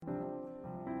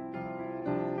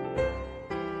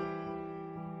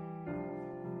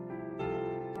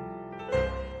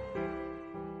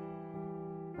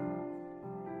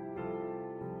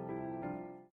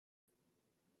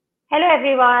Hello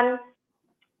everyone.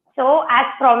 So as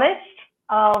promised,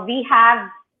 we have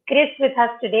Chris with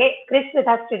us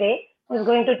today, who's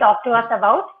going to talk to us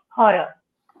about horror.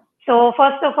 So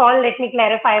first of all, let me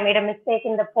clarify. I made a mistake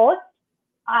in the post.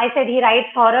 I said he writes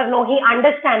horror. No, he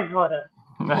understands horror.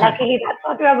 Luckily, that's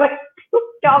what we are going to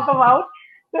talk about.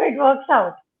 So it works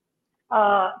out.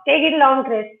 Take it along,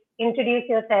 Chris. Introduce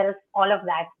yourself. All of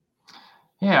that.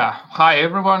 Yeah, hi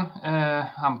everyone.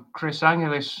 I'm Chris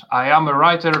Angelis. I am a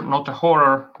writer, not a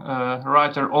horror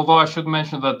writer, although I should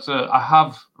mention that I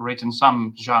have written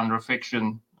some genre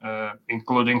fiction,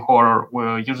 including horror,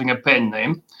 using a pen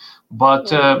name.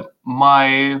 But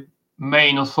my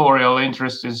main authorial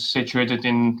interest is situated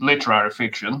in literary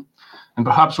fiction. And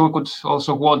perhaps we could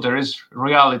also wonder, is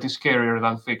reality scarier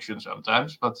than fiction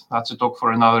sometimes? But that's a talk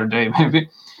for another day, maybe.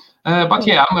 But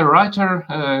yeah, I'm a writer,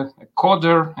 a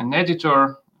coder, an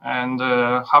editor, and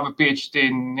have a PhD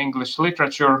in English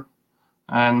literature.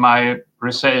 And my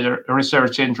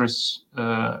research interests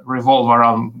revolve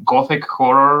around Gothic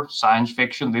horror, science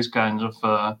fiction, these kinds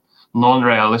of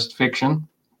non-realist fiction.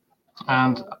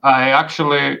 And I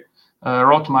actually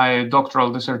wrote my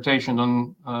doctoral dissertation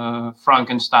on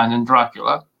Frankenstein and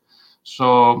Dracula.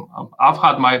 So I've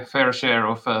had my fair share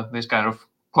of this kind of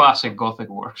classic Gothic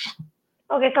works.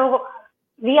 Okay, so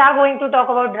we are going to talk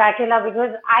about Dracula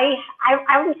because I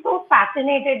was so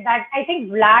fascinated that I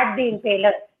think Vlad the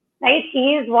Impaler, right?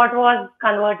 He is what was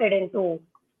converted into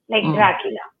like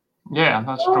Dracula. Yeah,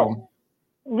 that's So true.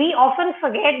 we often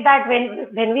forget that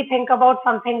when we think about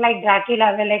something like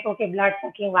Dracula, we're like, okay, blood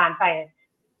sucking vampire.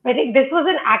 But this was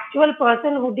an actual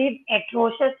person who did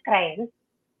atrocious crimes,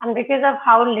 and because of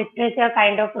how literature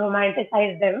kind of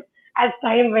romanticized them as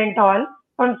time went on,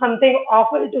 from something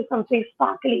awful to something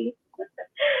sparkly.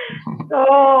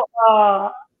 So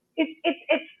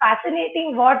it's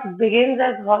fascinating what begins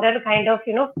as horror kind of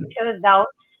filters down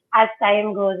as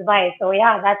time goes by. So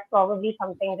yeah, that's probably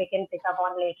something we can pick up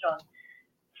on later on.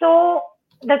 So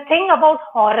the thing about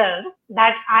horror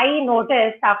that I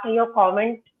noticed after your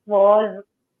comment was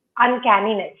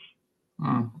uncanniness.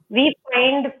 Mm. We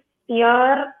find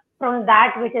fear from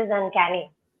that which is uncanny.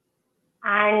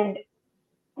 And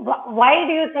why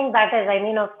do you think that is? I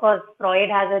mean, of course, Freud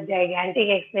has a gigantic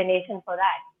explanation for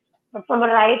that. But from a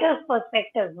writer's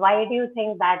perspective, why do you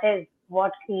think that is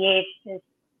what creates this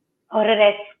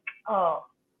horror-esque uh,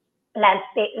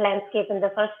 landscape in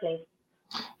the first place?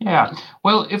 Yeah,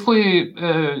 well, if we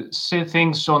see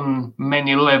things on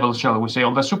many levels, shall we say,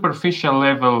 on the superficial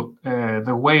level,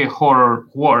 the way horror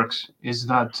works is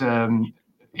that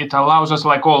it allows us,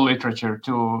 like all literature,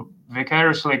 to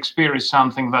vicariously experience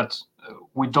something that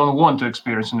we don't want to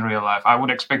experience in real life. I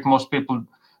would expect most people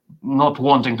not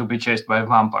wanting to be chased by a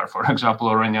vampire, for example,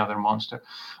 or any other monster.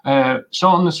 So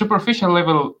on the superficial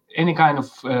level, any kind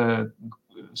of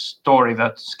story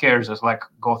that scares us, like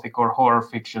Gothic or horror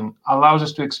fiction, allows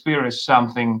us to experience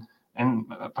something and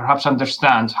perhaps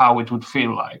understand how it would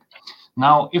feel like.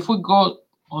 Now, if we go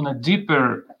on a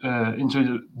deeper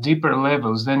into deeper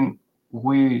levels, then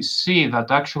we see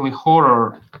that actually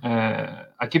horror.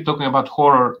 I keep talking about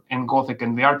horror and Gothic,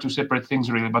 and they are two separate things,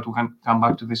 really. But we can come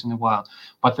back to this in a while.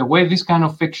 But the way these kind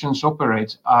of fictions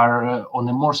operate are on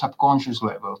a more subconscious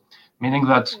level, meaning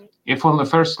that if on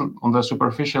the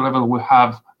superficial level, we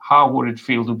have how would it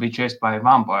feel to be chased by a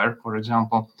vampire, for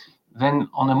example, then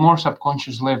on a more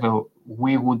subconscious level,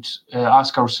 we would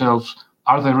ask ourselves,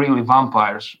 are there really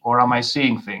vampires, or am I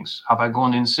seeing things? Have I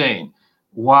gone insane?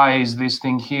 Why is this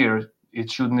thing here? It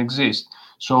shouldn't exist.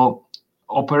 So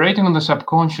operating on the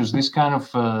subconscious, this kind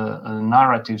of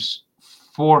narratives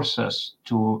force us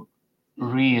to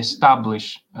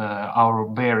re-establish our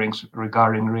bearings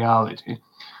regarding reality.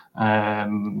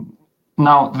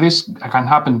 Now, this can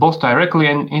happen both directly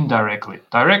and indirectly.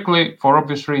 Directly, for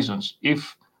obvious reasons.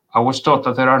 If I was taught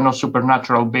that there are no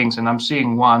supernatural beings and I'm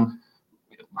seeing one,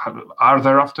 are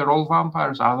there after all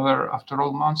vampires? Are there after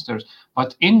all monsters?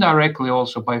 But indirectly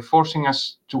also by forcing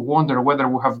us to wonder whether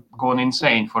we have gone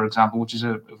insane, for example, which is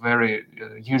a very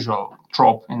usual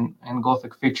trope in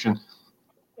Gothic fiction.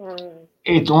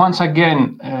 It once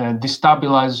again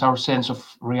destabilizes our sense of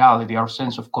reality, our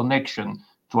sense of connection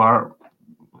to our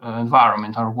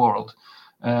environment, our world.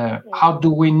 How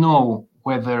do we know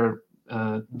whether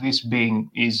this being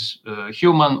is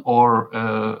human or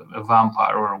a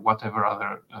vampire or whatever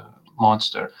other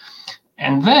monster?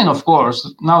 And then, of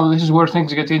course, now this is where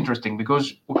things get interesting,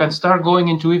 because we can start going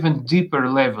into even deeper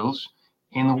levels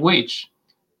in which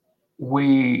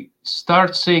we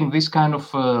start seeing this kind of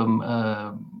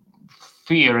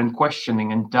fear and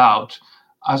questioning and doubt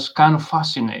as kind of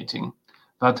fascinating.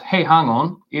 That, hey, hang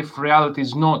on, if reality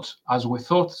is not as we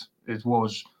thought it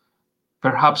was,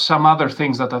 perhaps some other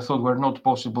things that I thought were not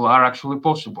possible are actually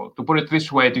possible. To put it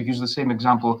this way, to use the same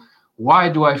example, why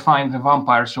do I find the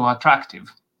vampire so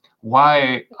attractive?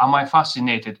 Why am I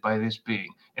fascinated by this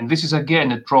being? And this is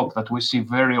again a trope that we see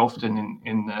very often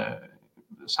in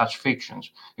such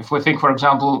fictions. If we think, for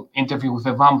example, Interview with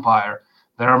a Vampire,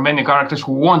 there are many characters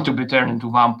who want to be turned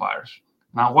into vampires.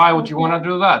 Now, why would you want to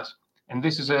do that? And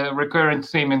this is a recurrent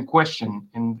theme and question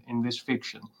in this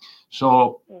fiction.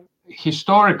 So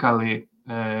historically,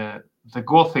 the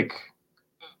Gothic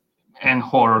and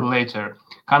horror later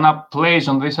kind of plays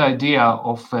on this idea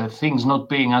of things not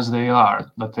being as they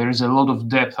are, that there is a lot of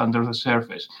depth under the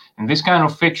surface. And this kind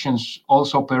of fictions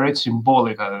also operate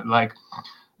symbolically. Like,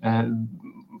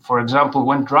 for example,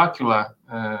 when Dracula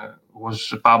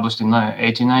was published in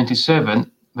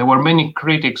 1897, there were many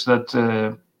critics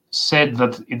that said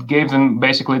that it gave them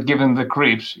the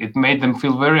creeps. It made them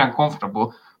feel very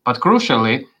uncomfortable. But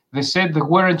crucially, they said they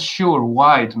weren't sure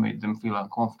why it made them feel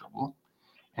uncomfortable.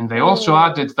 And they also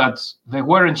added that they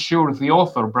weren't sure the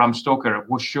author, Bram Stoker,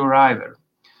 was sure either.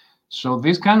 So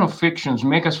these kind of fictions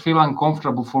make us feel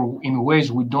uncomfortable in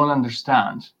ways we don't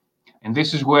understand. And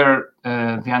this is where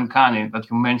the uncanny that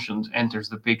you mentioned enters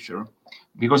the picture.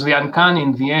 Because the uncanny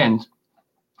in the end,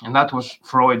 and that was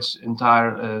Freud's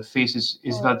entire thesis,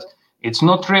 is that it's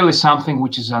not really something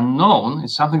which is unknown,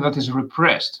 it's something that is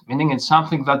repressed, meaning it's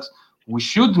something that we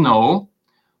should know,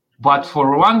 but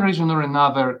for one reason or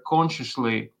another,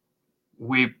 consciously,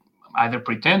 we either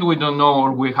pretend we don't know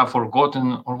or we have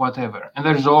forgotten or whatever. And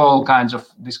there's all kinds of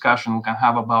discussion we can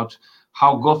have about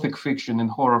how Gothic fiction and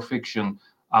horror fiction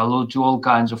allude to all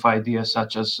kinds of ideas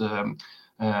such as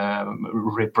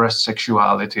repressed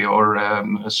sexuality or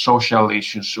social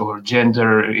issues or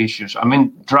gender issues. I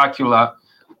mean, Dracula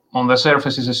on the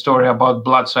surface is a story about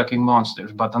blood-sucking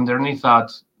monsters, but underneath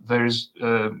that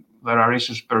there are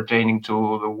issues pertaining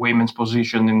to the women's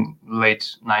position in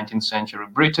late 19th century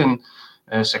Britain,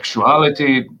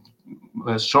 sexuality,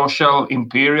 social,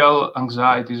 imperial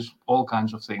anxieties, all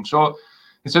kinds of things. So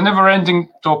it's a never-ending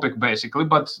topic, basically,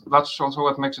 but that's also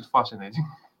what makes it fascinating.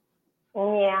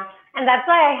 Yeah, and that's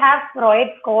why I have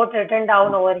Freud's quote written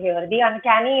down over here. The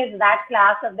uncanny is that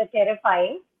class of the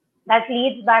terrifying that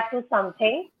leads back to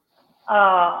something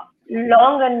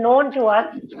long unknown to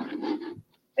us,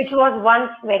 which was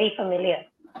once very familiar.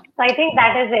 So I think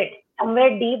that is it.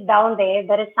 Somewhere deep down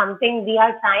there is something we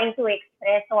are trying to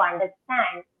express or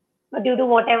understand, but due to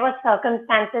whatever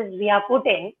circumstances we are put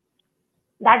in,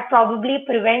 that probably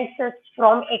prevents us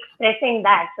from expressing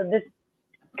that. So this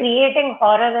creating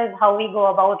horror is how we go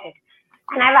about it.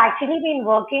 And I've actually been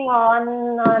working on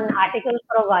an article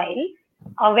for a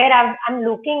while where I'm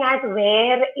looking at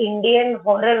where Indian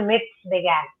horror myths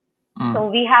began. So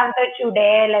we have the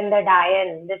Chudel and the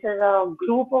Dayan. This is a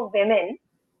group of women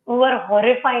who were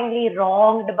horrifyingly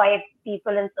wronged by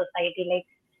people in society. Like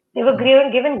they were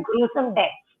given gruesome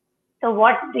deaths. So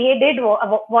what they did,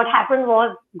 what happened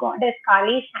was Goddess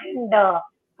Kali shined her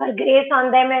grace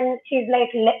on them, and she's like,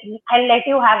 I'll let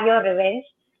you have your revenge.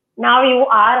 Now you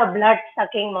are a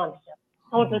blood-sucking monster,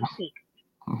 so to speak.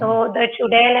 So the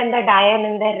Chudel and the Dayan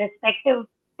in their respective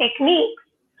techniques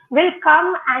will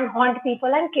come and haunt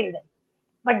people and kill them.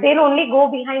 But they'll only go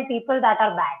behind people that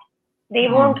are bad. They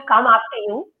won't come after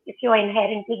you if you're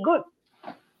inherently good.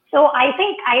 So I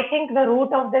think the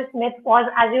root of this myth was,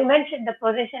 as you mentioned, the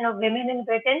position of women in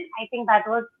Britain. I think that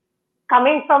was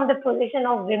coming from the position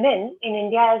of women in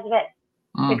India as well.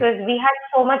 Because we had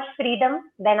so much freedom,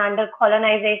 then under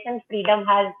colonization, freedom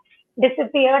has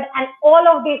disappeared. And all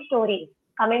of these stories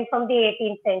coming from the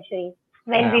 18th century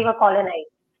when we were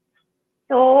colonized.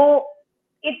 So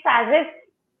it's as if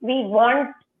we want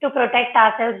to protect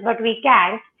ourselves, but we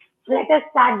can't. Let us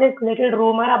start this little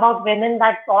rumor about women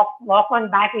that walk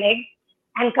on back legs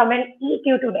and come and eat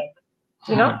you to death.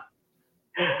 You know?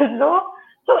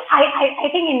 So I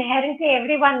think inherently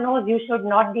everyone knows you should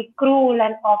not be cruel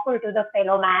and awful to the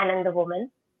fellow man and the woman.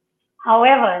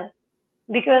 However,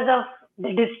 because of the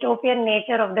dystopian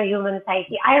nature of the human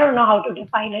psyche, I don't know how to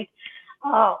define it.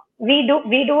 We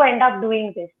do end up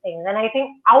doing these things, and I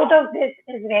think out of this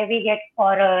is where we get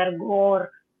horror,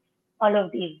 gore, all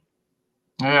of these.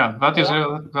 Yeah, that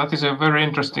is a very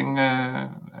interesting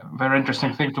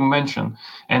thing to mention.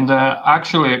 And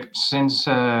actually, since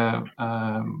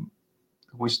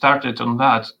we started on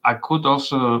that, I could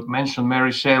also mention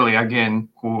Mary Shelley again,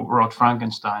 who wrote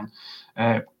Frankenstein.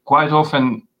 Quite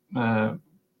often,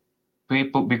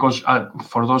 people, because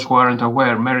for those who aren't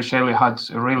aware, Mary Shelley had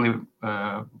really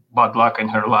bad luck in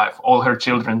her life. All her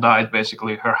children died,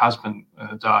 basically. Her husband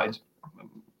died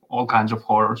all kinds of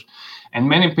horrors. And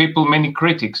many people, many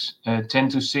critics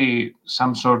tend to see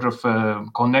some sort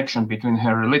of connection between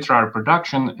her literary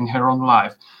production and her own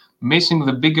life, missing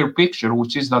the bigger picture,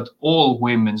 which is that all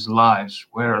women's lives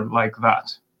were like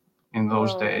that in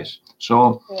those days.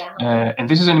 So, and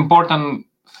this is an important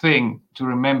thing to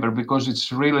remember because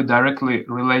it's really directly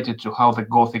related to how the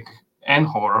Gothic and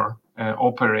horror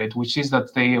operate, which is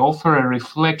that they offer a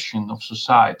reflection of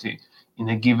society in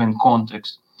a given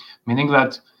context, meaning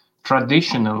that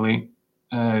traditionally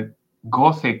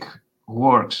Gothic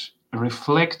works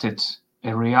reflected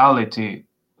a reality,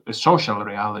 a social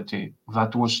reality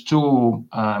that was too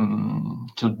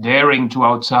daring, too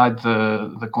outside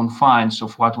the confines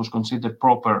of what was considered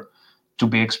proper to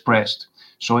be expressed.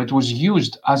 So it was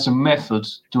used as a method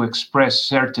to express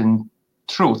certain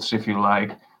truths, if you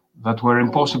like, that were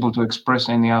impossible to express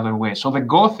any other way. So the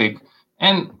Gothic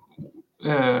and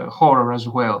horror as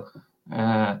well,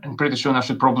 and pretty soon I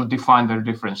should probably define their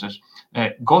differences.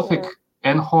 Gothic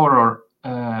and horror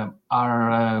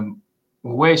are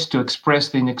ways to express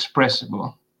the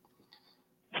inexpressible.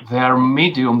 They are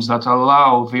mediums that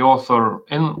allow the author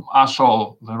and us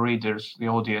all, the readers, the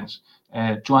audience,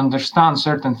 to understand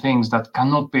certain things that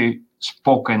cannot be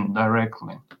spoken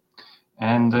directly.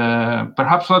 And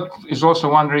perhaps that is also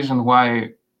one reason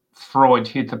why Freud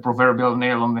hit the proverbial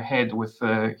nail on the head with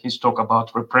his talk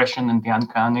about repression and the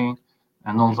uncanny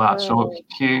and all that. So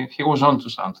he was onto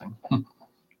something.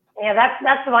 Yeah,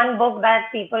 that's one book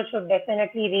that people should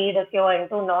definitely read if you're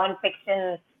into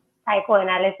non-fiction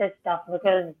psychoanalysis stuff,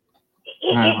 because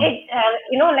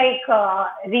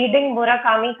reading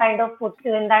Murakami kind of puts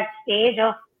you in that stage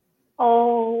of,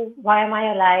 oh, why am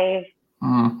I alive?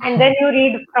 And then you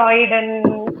read Freud and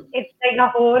it's like a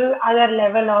whole other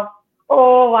level of,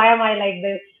 oh, why am I like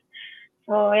this?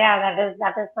 So yeah,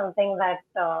 that is something that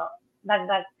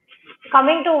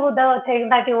coming to the thing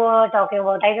that you were talking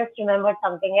about, I just remembered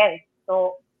something else.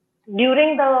 So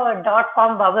during the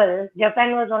 .com bubble,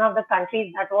 Japan was one of the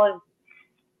countries that was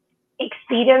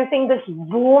experiencing this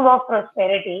boom of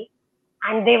prosperity,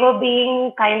 and they were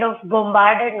being kind of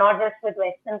bombarded not just with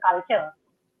Western culture,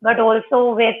 but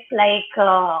also with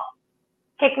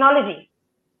technology.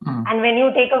 And when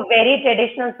you take a very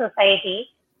traditional society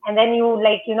and then you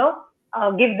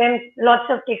give them lots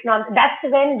of technology, that's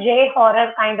when J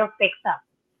horror kind of picks up.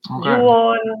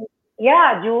 Ju-on,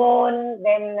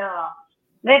 then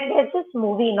there's this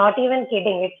movie, not even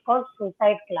kidding, it's called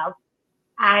Suicide Club.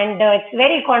 And it's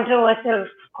very controversial,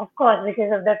 of course,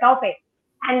 because of the topic.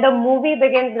 And the movie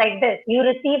begins like this. You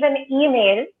receive an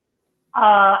email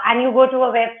and you go to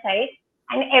a website,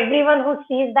 and everyone who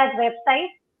sees that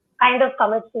website kind of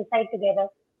commits suicide together.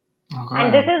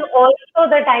 And this is also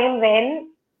the time when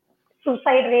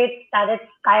suicide rates started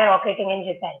skyrocketing in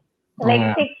Japan. So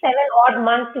 6-7 odd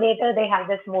months later, they have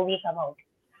this movie come out.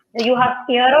 So you have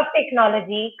fear of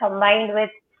technology combined with,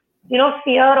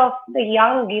 fear of the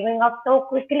young giving up so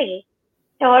quickly,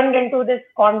 turned into this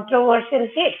controversial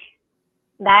hit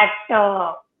that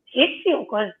hits you,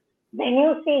 because when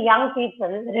you see young people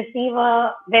receive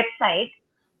a website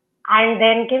and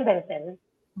then kill themselves,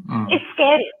 it's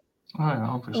scary.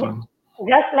 Obviously.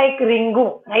 Just like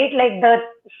Ringu, right? Like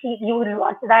you will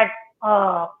watch that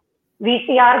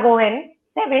VCR go in,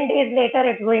 7 days later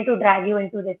it's going to drag you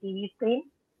into the TV screen.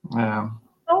 Yeah.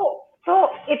 So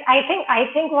I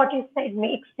think what you said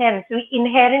makes sense.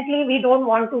 We don't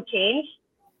want to change,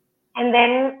 and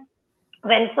then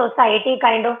when society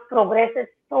kind of progresses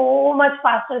so much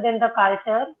faster than the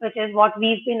culture, which is what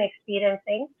we've been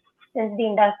experiencing since the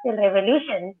Industrial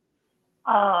Revolution,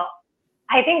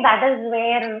 I think that is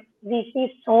where we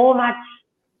see so much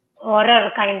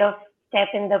horror kind of step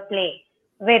in the play,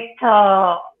 with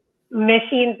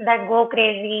machines that go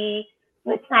crazy,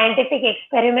 with scientific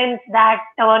experiments that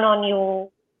turn on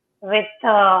you, with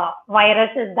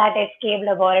viruses that escape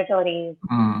laboratories,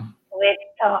 with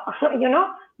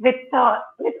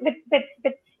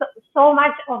so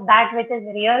much of that which is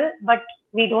real, but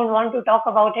we don't want to talk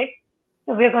about it.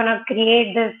 So we're gonna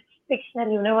create this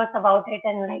fictional universe about it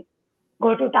and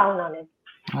go to town on it.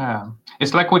 Yeah,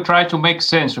 it's like we try to make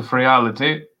sense of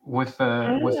reality with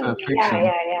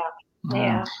fiction.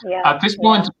 Yeah. At this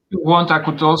point, if you want, I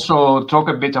could also talk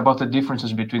a bit about the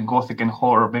differences between Gothic and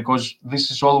horror, because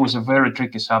this is always a very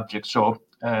tricky subject. So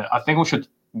I think we should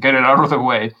get it out of the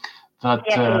way. That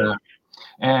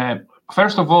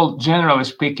first of all, generally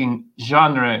speaking,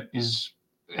 genre is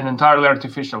an entirely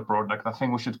artificial product. I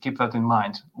think we should keep that in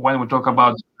mind when we talk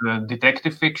about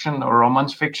detective fiction or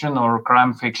romance fiction or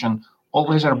crime fiction. All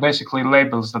these are basically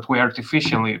labels that we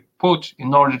artificially put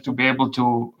in order to be able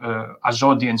to, as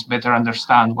audience, better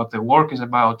understand what the work is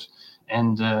about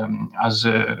and as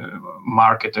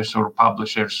marketers or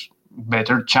publishers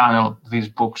better channel these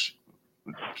books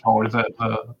or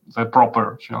the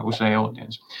proper, shall we say,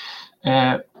 audience.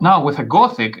 Now, with the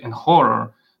Gothic and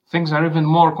horror, things are even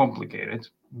more complicated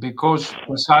because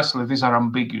precisely these are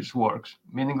ambiguous works,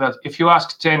 meaning that if you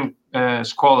ask 10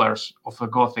 scholars of the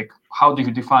Gothic, how do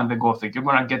you define the Gothic, you're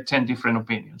going to get 10 different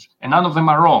opinions, and none of them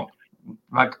are wrong.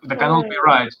 Like, they can all be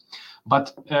right,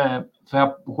 but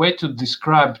the way to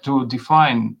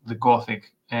define the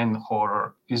Gothic and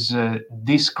horror is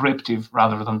descriptive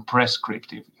rather than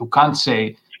prescriptive. You can't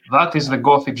say that is the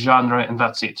Gothic genre and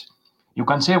that's it. You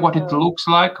can say what it looks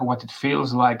like, what it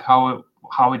feels like, how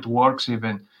it works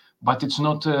even, but it's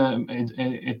not.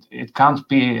 It can't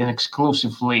be an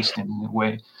exclusive list in a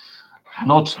way.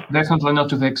 Definitely not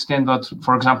to the extent that,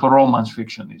 for example, romance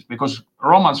fiction is, because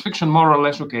romance fiction, more or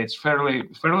less, okay, it's fairly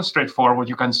straightforward.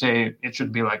 You can say it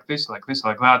should be like this, like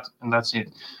that, and that's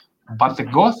it. But the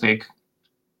Gothic,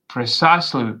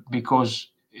 precisely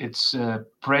because it's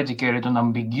predicated on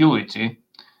ambiguity,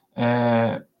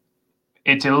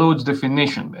 it eludes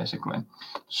definition, basically.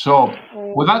 So,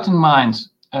 with that in mind,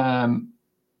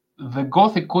 the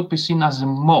Gothic could be seen as a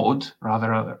mode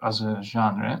rather as a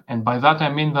genre, and by that I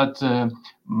mean that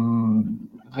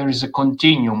there is a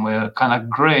continuum, a kind of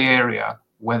gray area,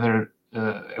 whether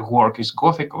a work is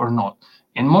Gothic or not.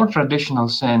 In more traditional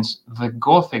sense, the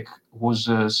Gothic was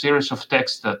a series of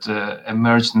texts that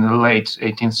emerged in the late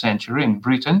 18th century in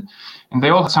Britain, and they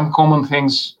all had some common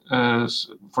things.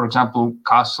 For example,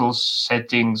 castles,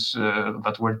 settings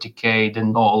that were decayed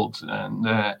and old, and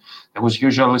there was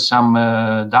usually some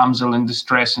damsel in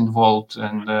distress involved,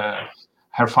 and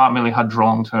her family had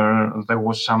wronged her. There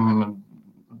was some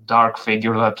dark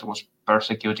figure that was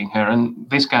persecuting her, and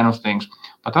these kind of things.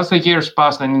 But as the years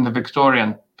passed, and in the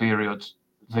Victorian period,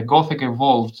 the Gothic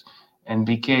evolved and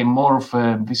became more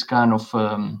of this kind of,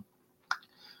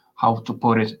 how to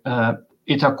put it,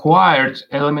 it acquired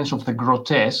elements of the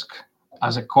grotesque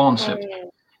as a concept.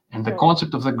 And the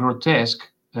concept of the grotesque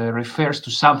refers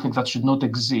to something that should not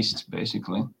exist,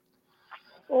 basically.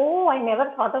 Oh, I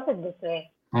never thought of it this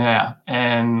way. Yeah,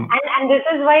 and this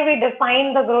is why we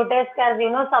define the grotesque as,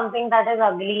 something that is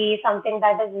ugly, something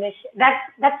that is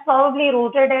that's probably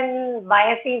rooted in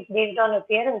biases based on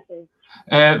appearances.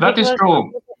 That is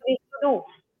true.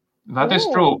 That is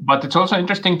Ooh. true, but it's also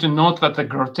interesting to note that the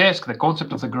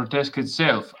concept of the grotesque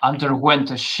itself,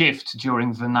 underwent a shift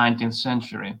during the 19th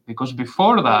century, because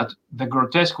before that, the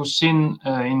grotesque was seen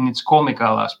in its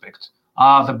comical aspect.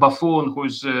 The buffoon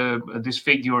who's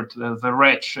disfigured, the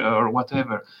wretch, or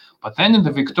whatever. But then in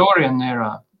the Victorian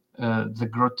era, the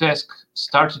grotesque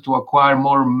started to acquire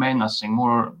more menacing,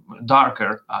 more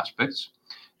darker aspects.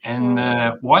 And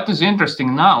what is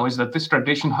interesting now is that this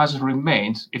tradition has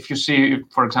remained. If you see,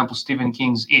 for example, Stephen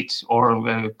King's It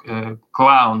or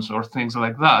Clowns or things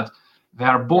like that, they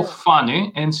are both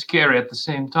funny and scary at the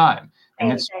same time.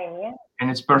 And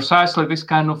it's precisely this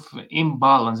kind of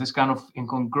imbalance, this kind of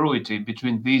incongruity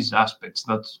between these aspects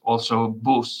that also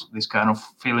boosts this kind of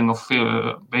feeling of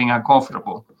being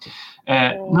uncomfortable.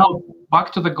 Now,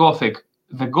 back to the Gothic.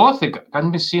 The Gothic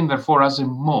can be seen, therefore, as a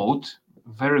mode,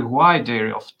 very wide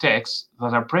area of texts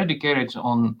that are predicated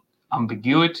on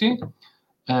ambiguity,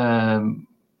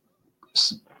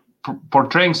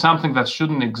 portraying something that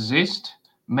shouldn't exist,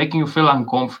 making you feel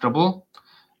uncomfortable,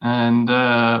 and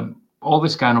all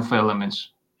these kind of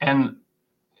elements. And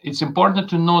it's important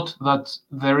to note that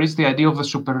there is the idea of the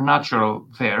supernatural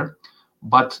there,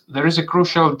 but there is a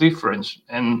crucial difference,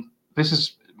 and this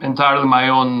is entirely my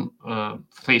own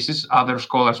thesis. Other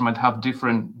scholars might have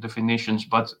different definitions,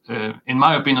 but in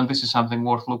my opinion, this is something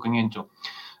worth looking into.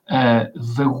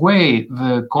 The way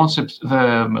the concept,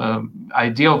 the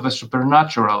idea of the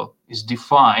supernatural is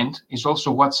defined is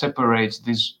also what separates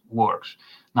these works.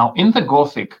 Now, in the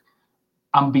Gothic,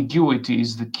 ambiguity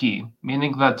is the key,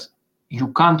 meaning that you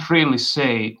can't really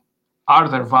say, are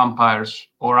there vampires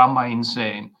or am I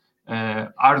insane?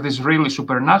 Are these really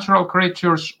supernatural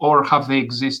creatures or have they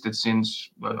existed since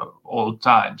old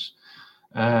times?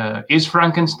 Is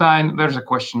Frankenstein, there's a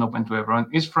question open to everyone,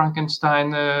 is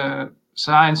Frankenstein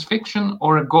science fiction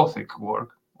or a Gothic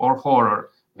work or horror?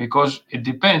 Because it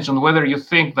depends on whether you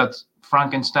think that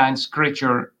Frankenstein's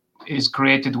creature is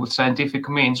created with scientific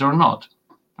means or not,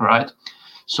 right?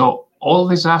 So all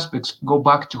these aspects go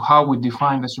back to how we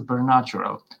define the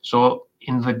supernatural. So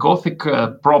in the Gothic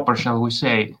proper, shall we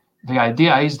say, the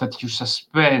idea is that you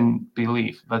suspend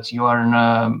belief, that you are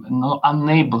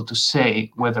unable to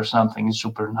say whether something is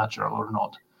supernatural or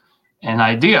not. And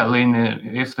ideally,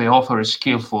 if the author is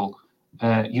skillful,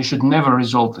 you should never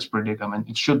resolve this predicament.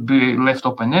 It should be left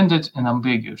open-ended and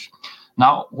ambiguous.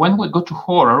 Now, when we go to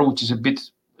horror, which is a bit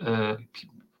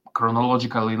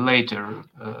chronologically later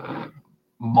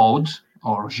mode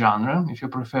or genre, if you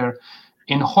prefer,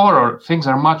 in horror, things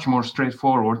are much more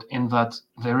straightforward in that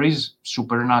there is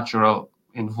supernatural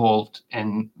involved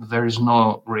and there is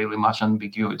no really much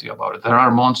ambiguity about it. There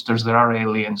are monsters, there are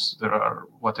aliens, there are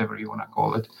whatever you want to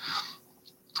call it.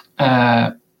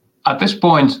 At this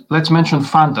point, let's mention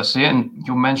fantasy, and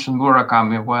you mentioned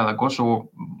Murakami a while ago, so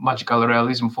magical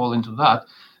realism fall into that.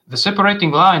 The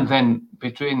separating line then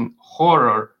between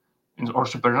horror or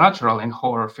supernatural in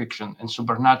horror fiction and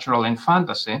supernatural in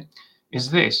fantasy is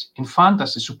this. In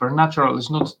fantasy, supernatural is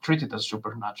not treated as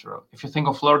supernatural. If you think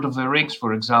of Lord of the Rings,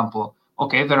 for example,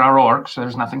 okay, there are orcs,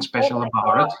 there's nothing special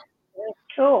about it. It's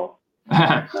true.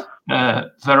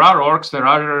 There are orcs, there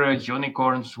are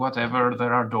unicorns, whatever,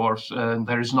 there are dwarves,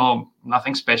 there is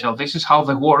nothing special. This is how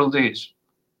the world is.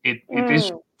 It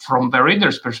is, from the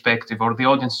reader's perspective or the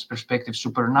audience's perspective,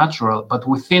 supernatural, but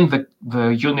within the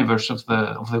universe of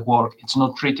the work, it's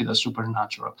not treated as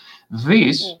supernatural.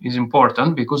 This is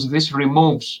important because this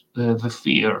removes the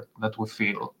fear that we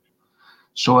feel.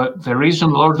 So the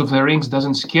reason Lord of the Rings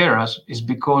doesn't scare us is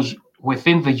because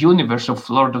within the universe of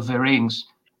Lord of the Rings,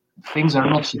 things are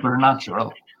not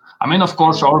supernatural. I mean, of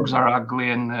course, orcs are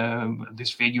ugly and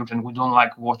disfigured, and we don't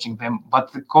like watching them,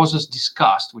 but they cause us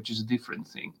disgust, which is a different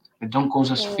thing. They don't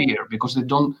cause us fear because they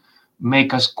don't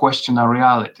make us question our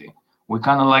reality. We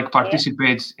kind of like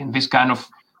participate in this kind of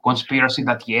conspiracy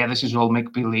that, yeah, this is all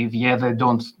make-believe, yeah, they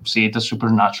don't see it as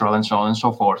supernatural, and so on and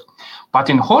so forth. But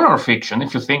in horror fiction,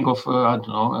 if you think of, I don't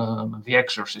know, The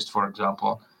Exorcist, for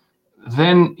example,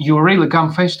 then you really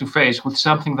come face to face with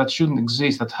something that shouldn't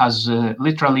exist, that has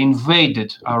literally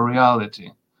invaded our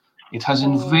reality. It has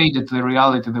invaded the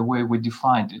reality the way we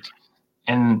defined it.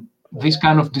 And this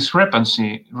kind of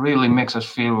discrepancy really makes us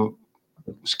feel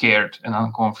scared and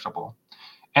uncomfortable.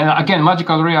 And again,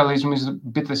 magical realism is a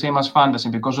bit the same as fantasy,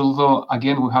 because although,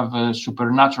 again, we have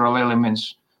supernatural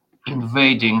elements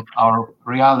invading our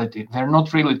reality, they're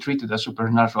not really treated as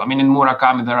supernatural. I mean, in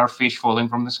Murakami, there are fish falling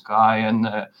from the sky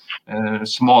and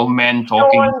small men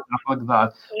talking, and stuff like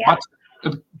that. Yeah.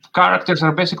 But characters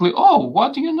are basically, oh,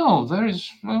 what do you know? There is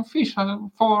fish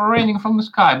raining from the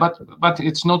sky. But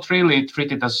it's not really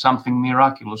treated as something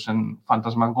miraculous and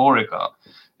phantasmagorical.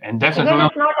 And definitely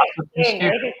because it's not explained,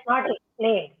 right? It's not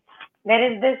explained. There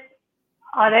is this,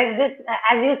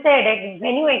 as you said,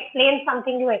 when you explain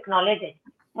something, you acknowledge it,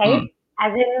 right?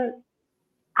 As in,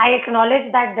 I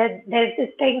acknowledge that there's this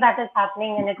thing that is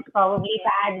happening and it's probably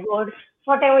bad, good,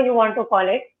 whatever you want to call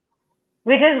it,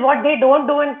 which is what they don't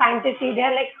do in fantasy.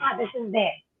 They're like, this is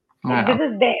there. Like, this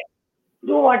is there.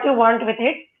 Do what you want with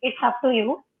it. It's up to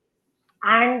you.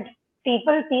 And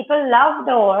people love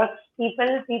the orcs.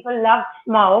 People love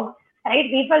Smaug, right?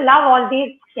 People love all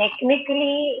these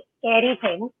technically scary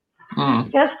things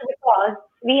just because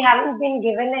we haven't been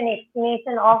given an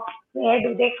explanation of where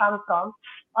do they come from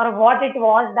or what it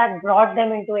was that brought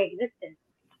them into existence.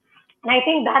 And I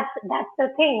think that's the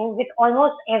thing with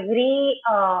almost every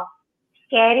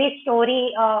scary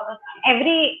story,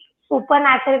 every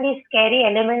supernaturally scary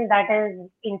element that is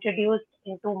introduced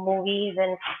into movies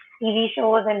and TV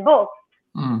shows and books.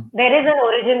 There is an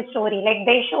origin story. Like,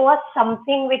 they show us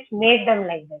something which made them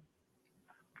like this,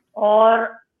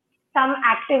 or some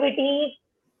activity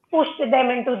pushed them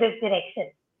into this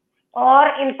direction, or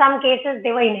in some cases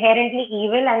they were inherently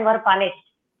evil and were punished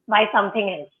by something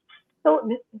else.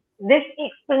 So this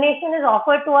explanation is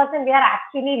offered to us, and we are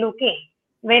actually looking.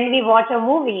 When we watch a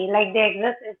movie like The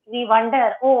Exorcist, we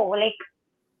wonder, oh, like,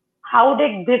 how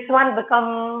did this one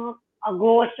become a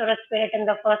ghost or a spirit in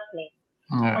the first place?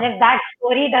 Yeah. And if that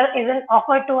story isn't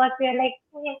offered to us, we are like,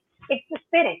 okay, it's a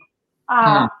spirit.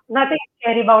 Nothing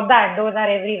scary about that. Those are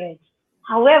everywhere.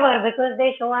 However, because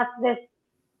they show us this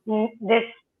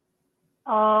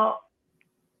how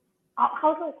do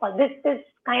I call this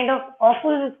kind of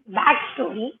awful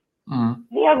backstory,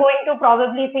 we are going to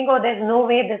probably think, oh, there's no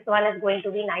way this one is going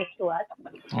to be nice to us.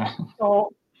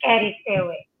 So scary, stay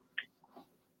away.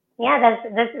 Yeah,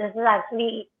 this is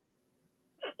actually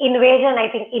invasion. I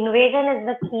think invasion is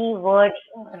the key word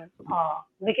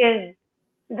because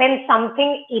when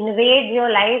something invades your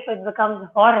life, it becomes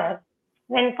horror.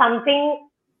 When something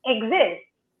exists,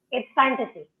 it's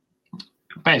fantasy.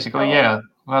 Basically, yeah,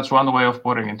 that's one way of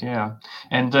putting it. Yeah,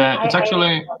 and it's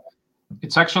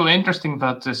actually interesting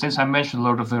that since I mentioned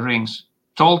Lord of the Rings,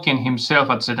 Tolkien himself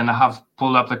had said, and I have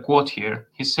pulled up the quote here.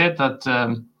 He said that,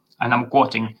 and I'm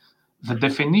quoting, "The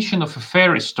definition of a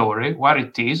fairy story, what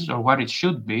it is or what it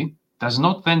should be, does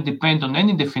not then depend on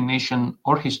any definition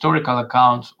or historical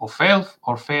account of elf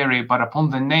or fairy, but upon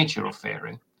the nature of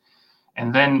fairy.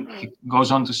 And then he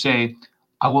goes on to say,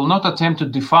 I will not attempt to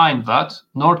define that,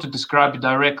 nor to describe it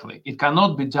directly. It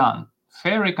cannot be done.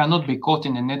 Fairy cannot be caught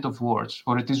in a net of words,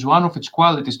 for it is one of its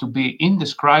qualities to be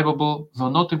indescribable, though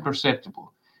not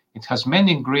imperceptible. It has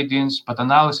many ingredients, but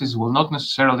analysis will not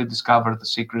necessarily discover the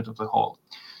secret of the whole.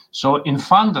 So in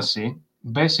fantasy,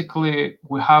 basically,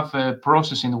 we have a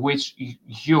process in which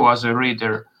you, as a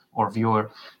reader or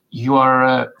viewer, you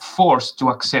are forced to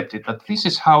accept it, that this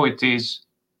is how it is.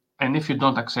 And if you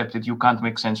don't accept it, you can't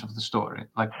make sense of the story.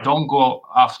 Like, don't go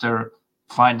after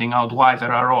finding out why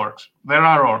there are orcs. There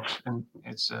are orcs, and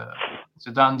it's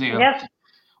a done deal. Yes.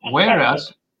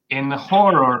 Whereas in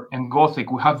horror and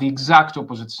Gothic, we have the exact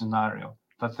opposite scenario,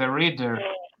 that the reader,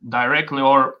 directly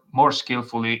or more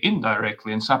skillfully,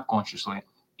 indirectly and subconsciously,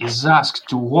 is asked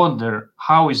to wonder,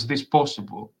 how is this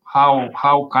possible?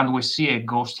 How can we see a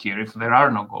ghost here if there are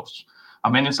no ghosts? I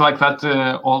mean, it's like that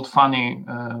old funny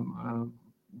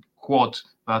quote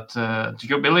that, do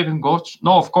you believe in ghosts?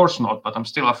 No, of course not, but I'm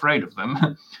still afraid of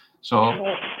them. So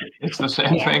it's the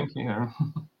same thing here.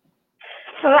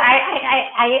 So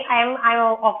I'm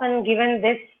often given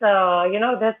this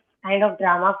this kind of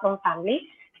drama from family,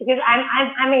 because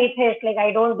I'm atheist, like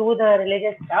I don't do the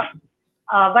religious stuff,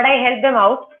 but I help them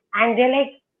out, and they're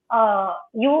like,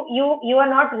 you are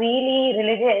not really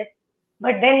religious,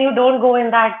 but then you don't go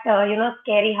in that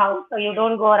scary house, or you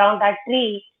don't go around that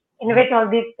tree in which all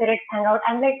these spirits hang out.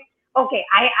 I'm like, okay,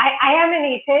 I am an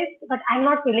atheist, but I'm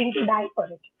not willing to die for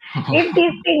it. If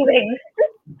these things exist,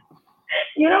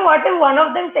 what if one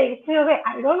of them takes me away?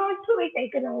 I don't want to be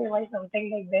taken away by something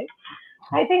like this.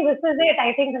 I think this is it.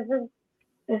 I think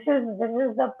this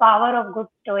is the power of good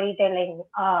storytelling.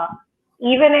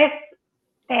 Even if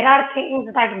there are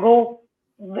things that go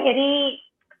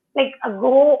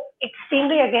go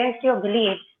extremely against your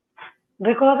beliefs,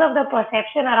 because of the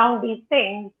perception around these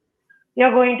things,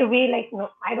 you're going to be like, no,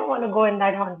 I don't want to go in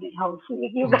that haunted house.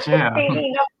 You guys pay me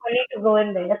enough money to go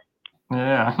in there.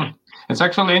 Yeah, it's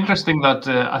actually interesting that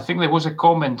I think there was a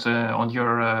comment on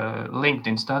your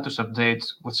LinkedIn status update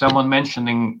with someone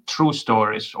mentioning true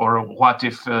stories, or what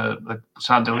if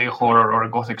suddenly a horror or a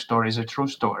Gothic story is a true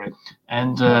story.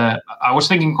 And I was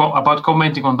thinking about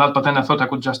commenting on that, but then I thought I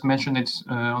could just mention it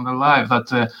on the live,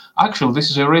 that actually this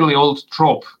is a really old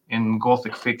trope in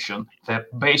Gothic fiction, that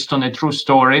based on a true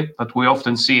story that we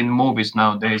often see in movies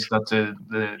nowadays, that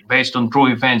based on true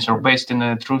events or based on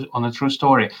a true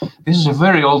story. This is a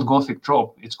very old Gothic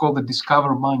trope. It's called the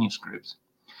Discover manuscript,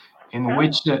 in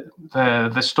which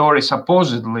the story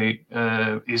supposedly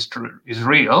is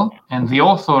real, and the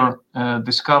author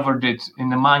discovered it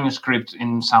in a manuscript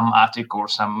in some attic or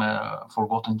some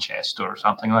forgotten chest or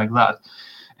something like that.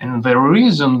 And the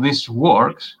reason this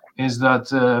works is that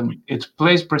it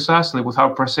plays precisely with our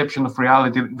perception of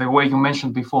reality, the way you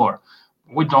mentioned before.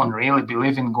 We don't really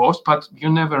believe in ghosts, but you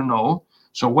never know.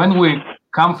 So when we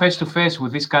come face to face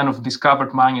with this kind of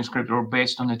discovered manuscript or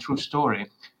based on a true story,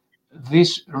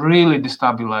 this really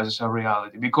destabilizes our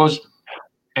reality, because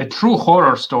a true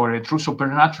horror story, a true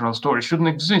supernatural story shouldn't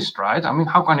exist, right? I mean,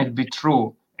 how can it be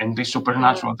true and be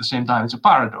supernatural at the same time? It's a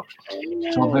paradox.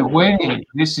 So the way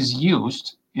this is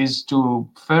used is to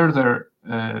further,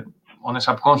 on a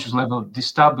subconscious level,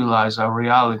 destabilize our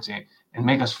reality and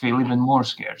make us feel even more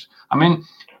scared. I mean,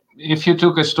 if you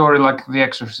took a story like The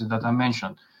Exorcist that I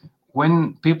mentioned,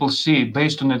 when people see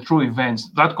based on the true events,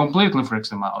 that completely freaks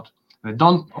them out. They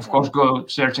don't, of course, go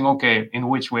searching, okay, in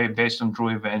which way based on true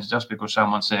events, just because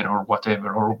someone said or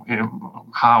whatever, or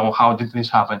how did this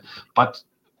happen? But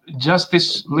just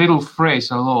this little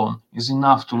phrase alone is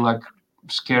enough to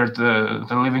scare the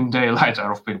living daylight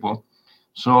out of people.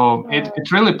 So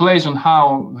it really plays on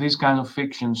how these kind of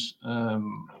fictions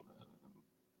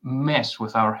mess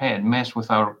with our head, mess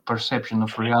with our perception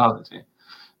of reality,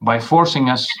 by forcing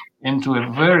us into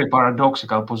a very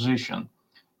paradoxical position.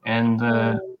 And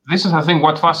this is, I think,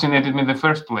 what fascinated me in the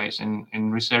first place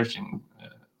in researching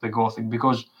the Gothic,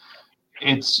 because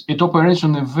it operates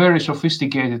on a very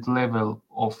sophisticated level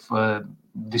of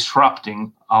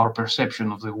disrupting our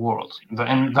perception of the world.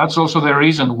 And that's also the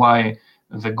reason why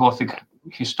the Gothic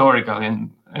historically,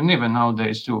 and even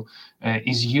nowadays too,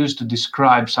 is used to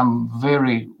describe some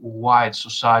very wide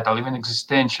societal, even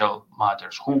existential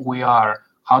matters: who we are,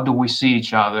 how do we see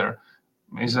each other,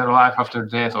 is there life after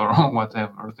death, or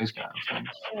whatever, this kind of things.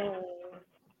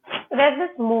 There's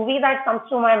this movie that comes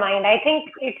to my mind. I think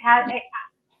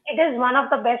it is one of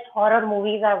the best horror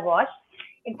movies I've watched.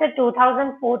 It's a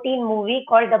 2014 movie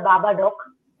called The Babadook,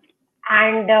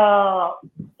 and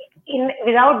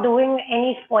without doing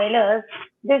any spoilers,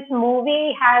 this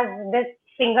movie has this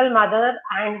single mother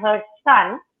and her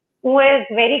son who is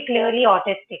very clearly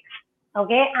autistic.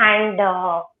 Okay, and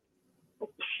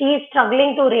she's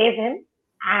struggling to raise him,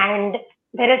 and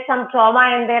there is some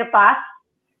trauma in their past,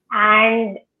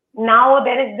 and now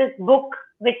there is this book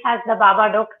which has the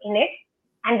Babadook in it,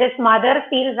 and this mother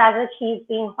feels as if she's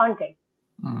being haunted.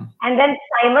 And then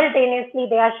simultaneously,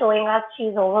 they are showing us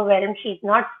she's overwhelmed, she's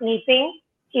not sleeping,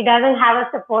 she doesn't have a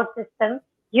support system.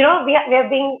 We are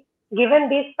being given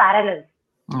these parallels.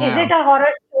 Is Yeah. it a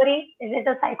horror story? Is it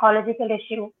a psychological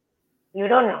issue? You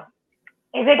don't know.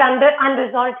 Is it under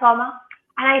unresolved trauma?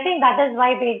 And I think that is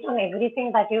why, based on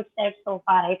everything that you've said so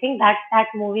far, I think that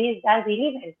movie is done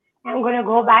really well. I'm going to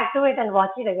go back to it and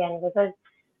watch it again, because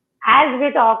as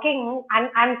we're talking,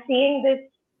 I'm seeing this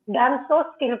done so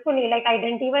skillfully. Like, I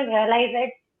didn't even realize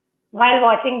it while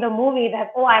watching the movie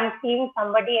that, oh, I'm seeing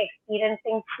somebody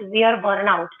experiencing severe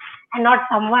burnout and not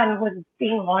someone who's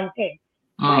being haunted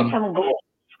by some ghost.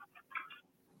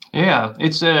 Yeah,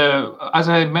 it's as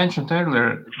I mentioned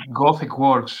earlier, Gothic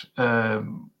works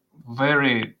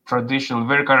very traditional,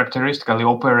 very characteristically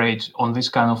operate on this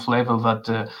kind of level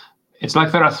that it's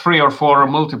like there are 3 or 4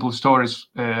 multiple stories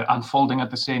unfolding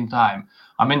at the same time.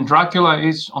 I mean, Dracula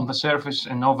is on the surface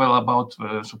a novel about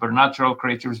supernatural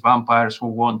creatures, vampires who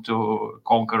want to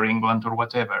conquer England or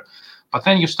whatever. But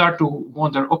then you start to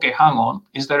wonder, okay, hang on,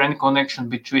 is there any connection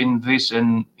between this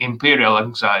and imperial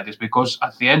anxieties? Because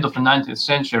at the end of the 19th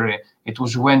century, it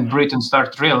was when Britain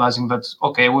started realizing that,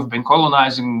 okay, we've been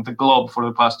colonizing the globe for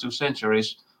the past 2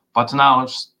 centuries, but now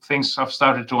things have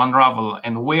started to unravel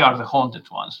and we are the haunted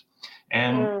ones.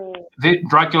 And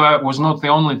Dracula was not the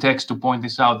only text to point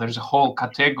this out. There's a whole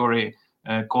category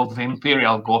called the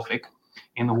Imperial Gothic,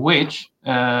 in which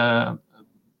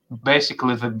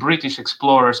basically the British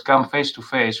explorers come face to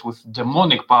face with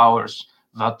demonic powers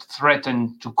that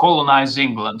threaten to colonize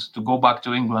England, to go back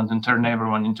to England and turn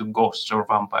everyone into ghosts or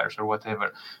vampires or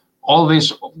whatever. All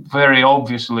this very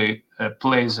obviously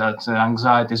plays that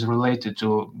anxiety is related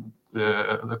to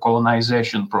the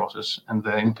colonization process and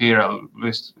the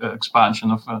imperialist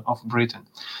expansion of Britain.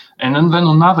 And then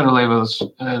on other levels,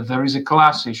 there is a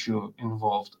class issue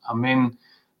involved. I mean,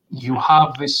 you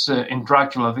have this in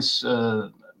Dracula, this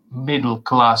middle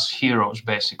class heroes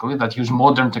basically that use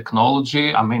modern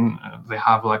technology. I mean, they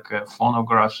have like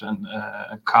phonographs and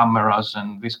cameras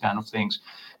and these kind of things.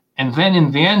 And then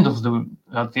at the end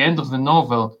of the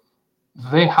novel,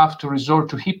 they have to resort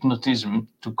to hypnotism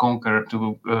to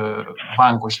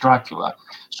vanquish Dracula.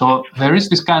 So there is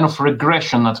this kind of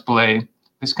regression at play,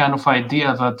 this kind of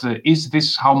idea that is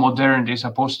this how modernity is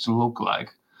supposed to look like?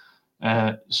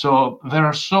 So there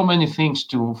are so many things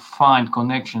to find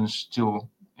connections to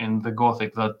in the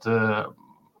Gothic that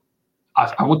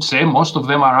I would say most of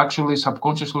them are actually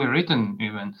subconsciously written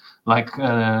even. Like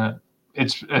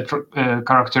it's a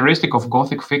characteristic of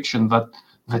Gothic fiction that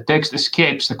the text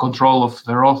escapes the control of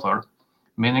the author,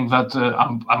 meaning that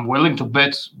I'm willing to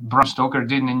bet Bram Stoker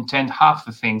didn't intend half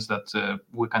the things that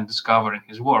we can discover in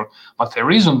his work. But the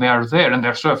reason they are there and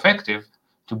they're so effective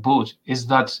to boot is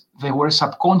that they were a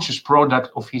subconscious product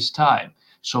of his time.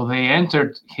 So they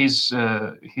entered his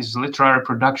literary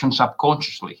production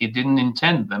subconsciously. He didn't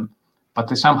intend them, but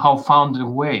they somehow found a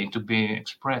way to be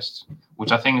expressed,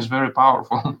 which I think is very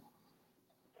powerful.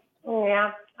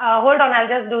 Yeah. Hold on, I'll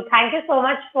just do. Thank you so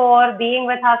much for being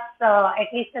with us, at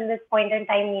least in this point in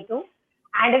time, Neetu.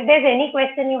 And if there's any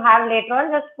question you have later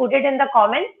on, just put it in the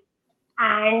comments,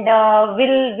 and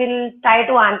we'll try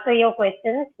to answer your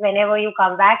questions whenever you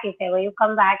come back, if ever you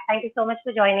come back. Thank you so much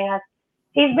for joining us.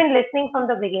 He's been listening from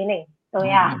the beginning, so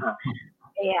yeah.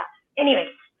 Anyway,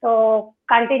 so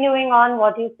continuing on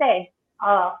what you said,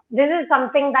 this is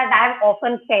something that I've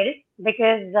often felt,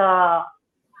 because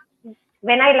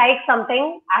when I like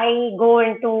something, I go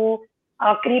into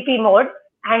a creepy mode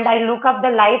and I look up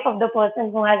the life of the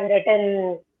person who has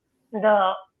written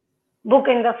the book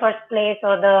in the first place,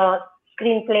 or the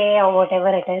screenplay, or whatever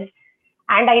it is.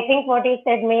 And I think what you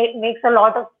said makes a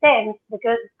lot of sense,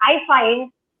 because I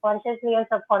find, consciously or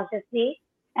subconsciously,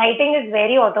 writing is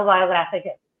very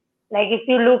autobiographical. Like, if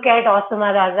you look at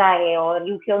Osamu Dazai or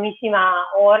Yukio Mishima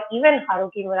or even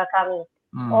Haruki Murakami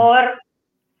or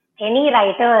any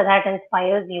writer that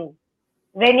inspires you,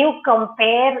 when you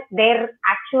compare their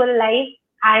actual life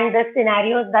and the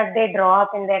scenarios that they draw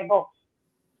up in their books,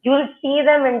 you'll see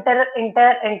them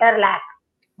interlap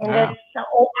in this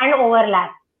and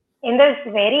overlap in this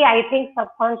very, I think,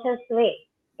 subconscious way.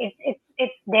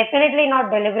 It's definitely not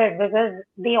deliberate, because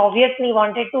they obviously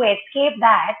wanted to escape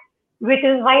that, which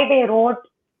is why they wrote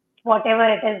whatever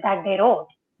it is that they wrote.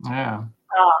 Yeah.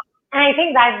 And I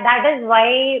think that is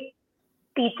why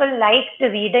people liked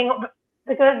reading,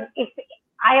 because if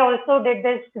I also did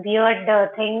this weird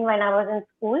thing when I was in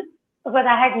school, because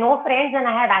I had no friends and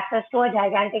I had access to a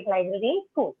gigantic library in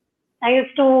school. I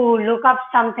used to look up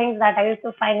some things that I used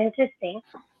to find interesting,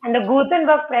 and the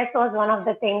Gutenberg press was one of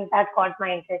the things that caught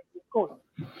my interest in school.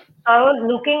 So I was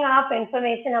looking up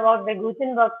information about the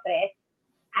Gutenberg press,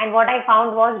 and what I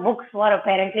found was books were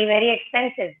apparently very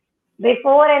expensive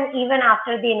before and even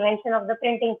after the invention of the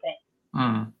printing press.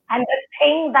 Mm. And the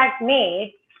thing that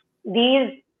made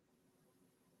these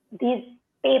these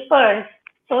papers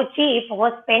so cheap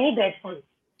was penny dreadfuls,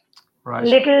 Right.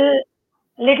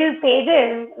 little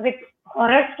pages with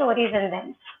horror stories in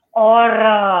them, or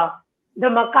the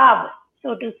macabre,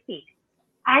 so to speak.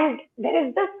 And there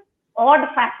is this odd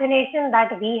fascination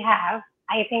that we have,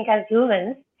 I think, as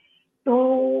humans,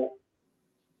 to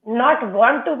not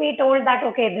want to be told that,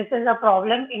 okay, this is a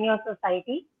problem in your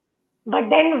society, but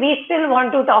then we still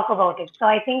want to talk about it. So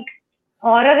I think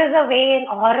horror is a way in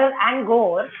horror and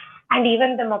gore and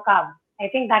even the macabre. I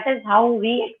think that is how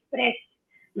we express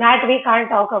that we can't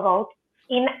talk about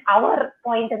in our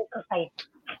point in society.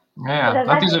 So Yeah, does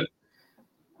that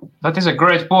that is a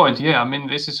great point. Yeah, I mean,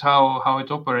 this is how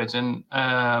it operates, and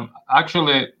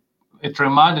actually, it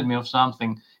reminded me of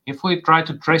something. If we try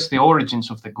to trace the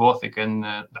origins of the Gothic and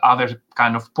other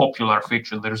kind of popular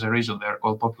fiction, there's a reason they're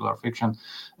called popular fiction.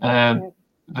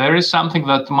 There is something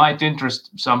that might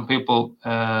interest some people.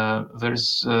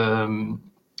 There's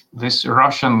this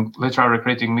Russian literary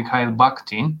critic Mikhail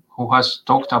Bakhtin, who has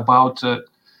talked about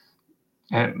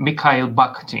Mikhail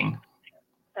Bakhtin.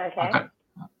 okay?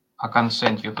 I can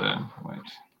send you the wait.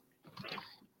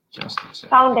 Just a second.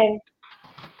 Found him.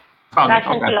 Found it.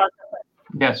 Russian Okay. philosopher.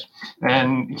 Yes,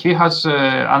 and he has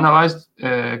analyzed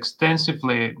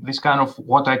extensively this kind of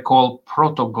what I call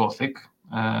proto-Gothic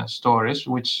stories,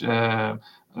 which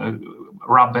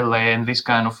Rabelais and these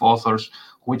kind of authors,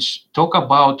 which talk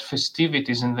about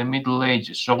festivities in the Middle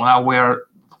Ages. So now we're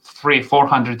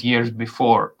 300-400 years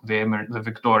before the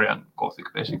Victorian Gothic,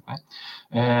 basically.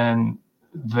 And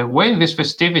the way these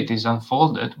festivities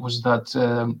unfolded was that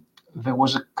there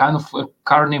was a kind of a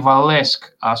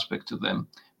carnivalesque aspect to them,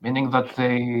 meaning that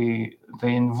they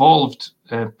involved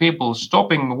people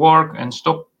stopping work and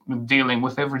stop dealing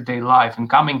with everyday life and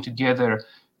coming together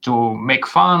to make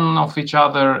fun of each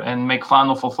other and make fun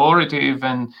of authority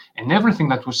even, and everything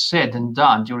that was said and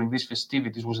done during these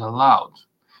festivities was allowed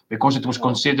because it was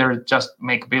considered just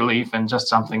make-believe and just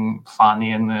something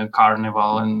funny and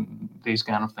carnival and these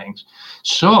kind of things.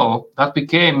 So that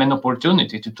became an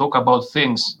opportunity to talk about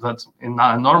things that in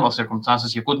normal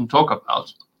circumstances you couldn't talk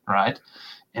about, right?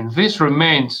 And this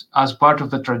remains as part of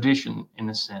the tradition in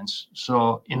a sense.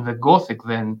 So in the Gothic,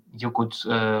 then you could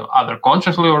either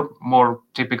consciously or more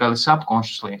typically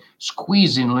subconsciously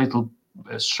squeeze in little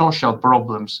social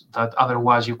problems that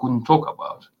otherwise you couldn't talk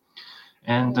about.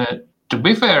 And to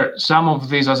be fair, some of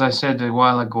these, as I said a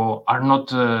while ago, are not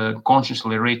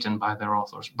consciously written by their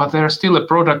authors, but they're still a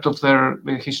product of their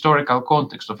historical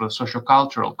context, of the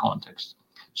sociocultural context.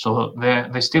 So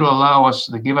they still allow us,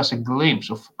 they give us a glimpse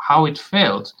of how it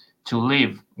felt to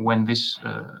live when this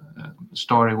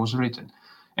story was written.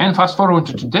 And fast forward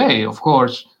to today, of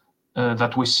course,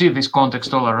 that we see this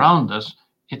context all around us,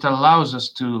 it allows us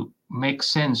to make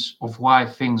sense of why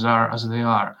things are as they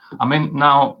are. I mean,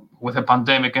 now with the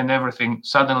pandemic and everything,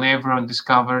 suddenly everyone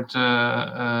discovered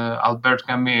Albert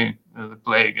Camus, The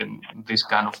Plague, and these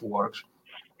kind of works.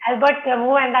 Albert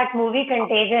Camus and that movie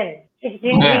Contagion. It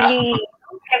didn't really.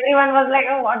 Everyone was like,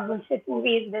 "Oh, what bullshit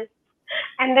movie is this?"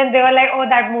 And then they were like, "Oh,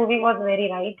 that movie was very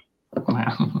right."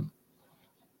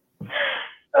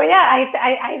 So yeah,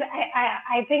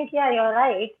 I think yeah, you're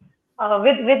right.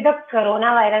 With the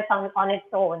coronavirus on its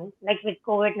own, like with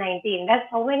COVID-19, there's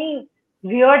so many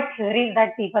weird theories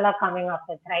that people are coming up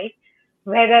with, right?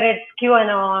 Whether it's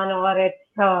QAnon or it's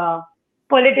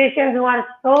politicians who are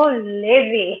so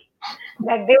lazy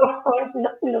that they won't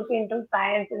look into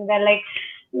science and they're like,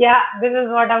 yeah, this is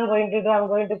what I'm going to do. I'm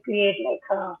going to create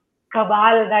like a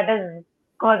cabal that is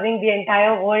causing the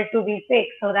entire world to be sick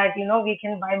so that we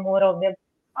can buy more of their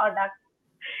products.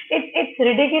 It's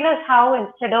ridiculous how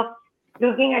instead of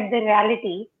looking at the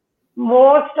reality,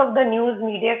 most of the news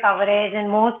media coverage and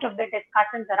most of the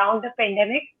discussions around the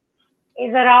pandemic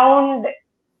is around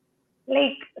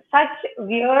like such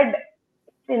weird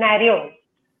scenarios.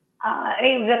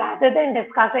 Rather than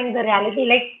discussing the reality,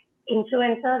 like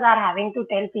influencers are having to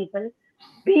tell people,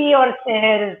 be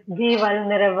yourself, be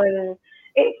vulnerable,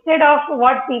 instead of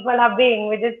what people are being,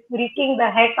 which is freaking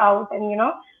the heck out and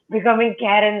becoming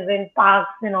Karens in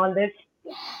parks and all this.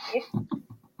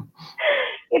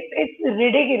 It's it's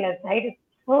ridiculous, right? It's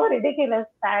so ridiculous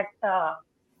that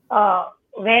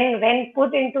when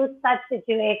put into such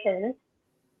situations,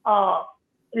 uh,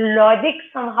 logic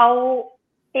somehow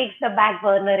takes the back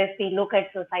burner if we look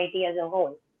at society as a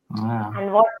whole. Yeah.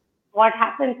 And what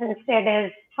happens instead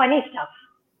is funny stuff.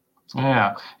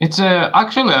 Yeah, it's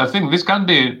actually, I think this can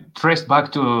be traced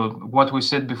back to what we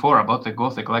said before about the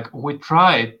Gothic. Like, we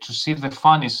try to see the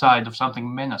funny side of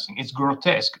something menacing. It's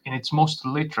grotesque in its most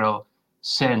literal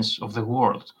sense of the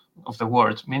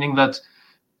word, meaning that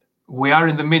we are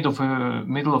in the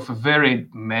middle of a very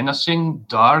menacing,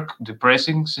 dark,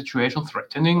 depressing situation,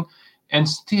 threatening, and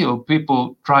still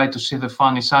people try to see the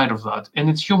funny side of that. And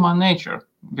it's human nature,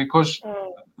 because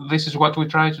this is what we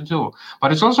try to do.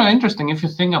 But it's also interesting, if you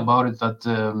think about it, that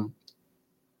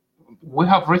we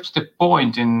have reached a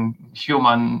point in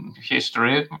human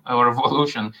history or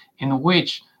evolution in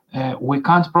which we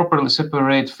can't properly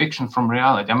separate fiction from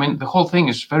reality. I mean, the whole thing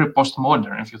is very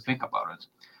postmodern if you think about it.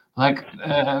 Like,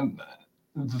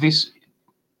 this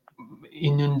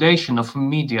inundation of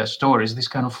media stories, this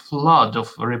kind of flood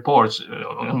of reports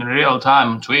in real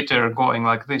time, Twitter going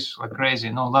like this, like crazy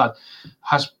and all that,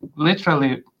 has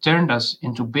literally turned us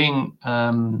into being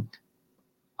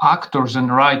actors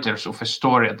and writers of a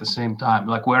story at the same time.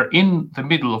 Like, we're in the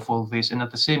middle of all this, and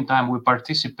at the same time we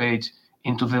participate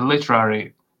into the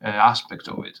literary aspect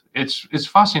of it. It's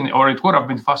fascinating, or it would have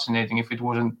been fascinating if it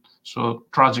wasn't so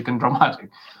tragic and dramatic.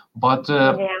 But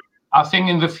I think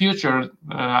in the future,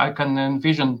 I can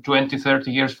envision 20, 30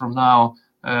 years from now,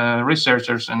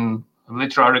 researchers and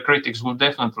literary critics will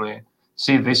definitely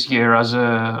see this year as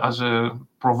a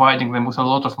providing them with a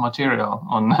lot of material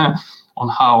on on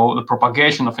how the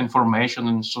propagation of information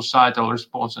and societal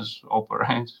responses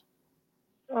operate.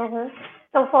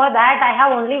 So for that, I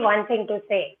have only one thing to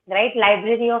say, right?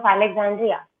 Library of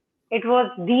Alexandria. It was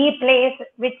the place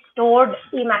which stored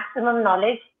the maximum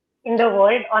knowledge in the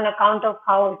world on account of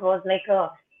how it was like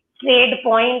a trade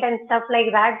point and stuff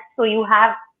like that. So you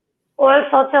have all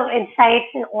sorts of insights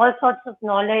and all sorts of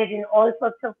knowledge and all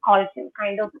sorts of culture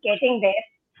kind of getting there.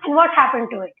 And what happened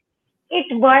to it?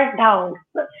 It burnt down.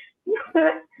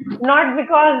 Not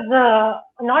because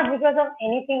of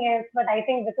anything else, but I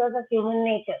think because of human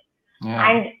nature. Yeah.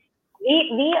 And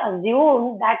we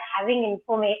assume that having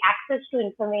access to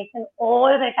information all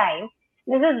the time,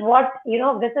 this is what,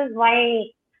 this is why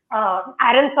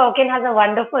Aaron Sorkin has a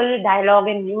wonderful dialogue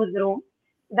in Newsroom.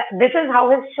 This is how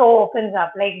his show opens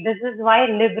up. Like, this is why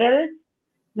liberals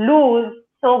lose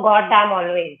so goddamn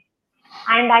always.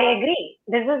 And I agree.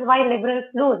 This is why liberals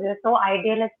lose. We're so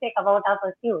idealistic about our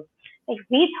pursuits. Like,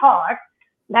 we thought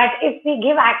that if we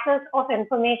give access of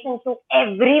information to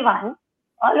everyone,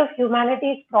 all of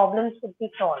humanity's problems would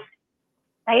be solved,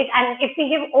 right? And if we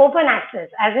give open access,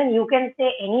 as in you can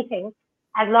say anything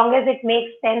as long as it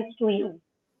makes sense to you,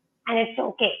 and it's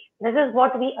okay. This is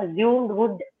what we assumed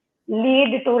would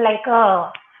lead to like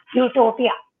a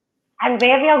utopia. And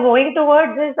where we are going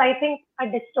towards is, I think, a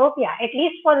dystopia, at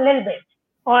least for a little bit,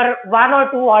 for 1 or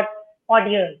 2 odd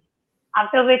years,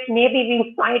 after which maybe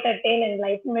we might attain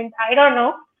enlightenment. I don't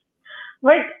know.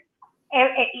 But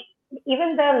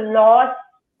even the lost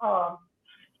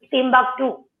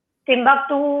Timbuktu.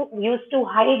 Timbuktu used to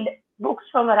hide books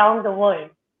from around the world.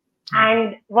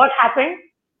 And what happened?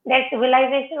 Their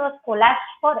civilization was collapsed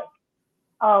for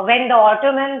it. When the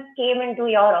Ottomans came into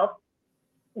Europe,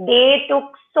 they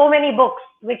took so many books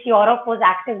which Europe was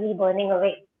actively burning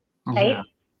away, right? Yeah.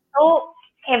 So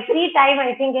every time,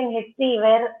 I think, in history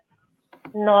where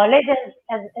knowledge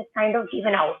is kind of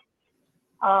given out,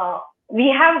 we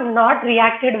have not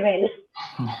reacted well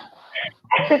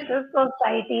as a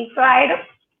society. So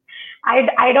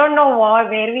I don't know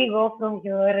where we go from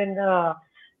here in the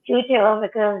future,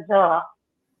 because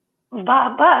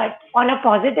but on a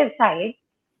positive side,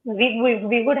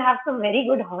 we would have some very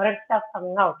good horror stuff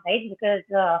coming out, right? Because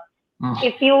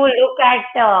if you look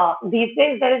at these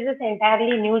days, there is this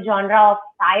entirely new genre of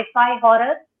sci-fi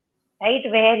horror, right?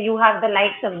 Where you have the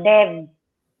likes of Dev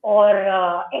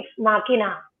or Ex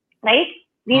Machina, right?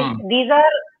 These are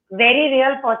very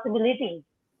real possibilities.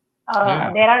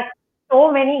 There are so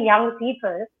many young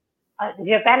people.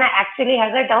 Japan actually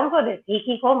has a term for this,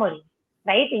 hikikomori,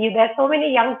 right? There are so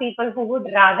many young people who would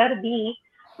rather be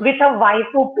with a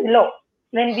waifu pillow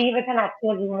than be with an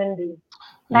actual human being.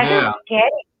 That is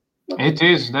scary. It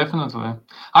is, definitely.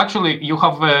 Actually, you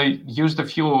have used a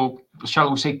few, shall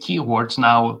we say, keywords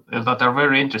now that are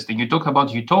very interesting. You talk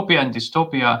about utopia and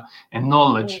dystopia and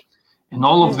knowledge. And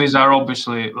all of these are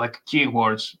obviously like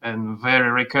keywords and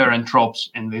very recurrent tropes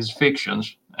in these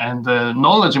fictions. And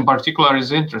knowledge in particular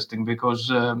is interesting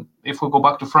because if we go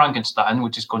back to Frankenstein,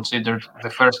 which is considered the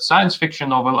first science fiction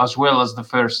novel, as well as the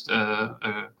first,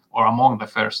 or among the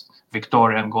first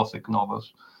Victorian Gothic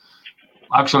novels.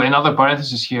 Actually, another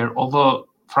parenthesis here, although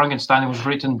Frankenstein was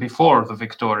written before the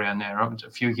Victorian era,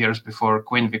 a few years before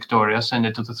Queen Victoria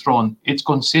ascended to the throne. It's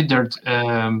considered,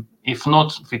 if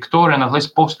not Victorian, at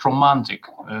least post-romantic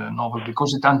novel,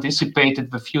 because it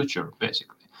anticipated the future,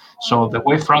 basically. So the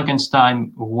way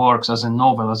Frankenstein works as a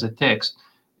novel, as a text,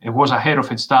 it was ahead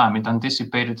of its time. It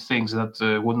anticipated things that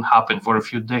wouldn't happen for a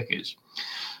few decades.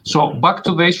 So back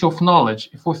to the issue of knowledge.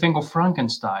 If we think of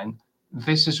Frankenstein,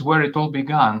 this is where it all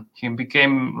began. He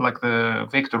became, like the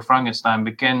Victor Frankenstein,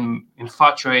 became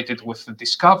infatuated with the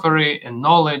discovery and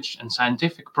knowledge and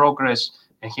scientific progress,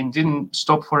 and he didn't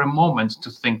stop for a moment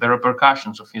to think the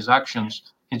repercussions of his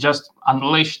actions. He just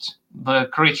unleashed the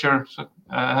creature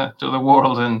to the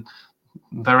world, and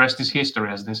the rest is history,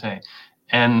 as they say.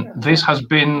 And this has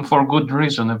been, for good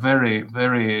reason, a very,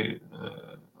 very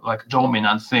like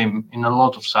dominant theme in a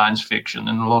lot of science fiction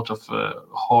and a lot of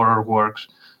horror works,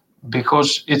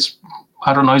 because it's,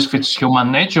 I don't know if it's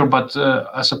human nature, but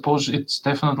I suppose it's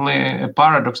definitely a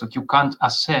paradox that you can't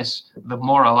assess the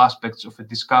moral aspects of a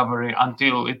discovery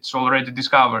until it's already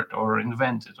discovered or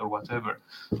invented or whatever.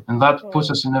 And that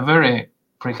puts us in a very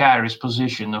precarious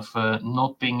position of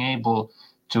not being able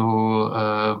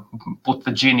to put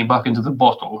the genie back into the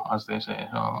bottle, as they say.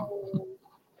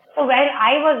 So when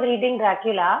I was reading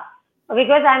Dracula,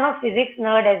 because I'm a physics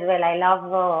nerd as well, I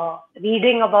love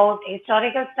reading about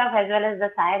historical stuff as well as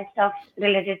the science stuff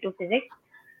related to physics.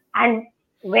 And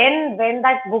when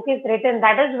that book is written,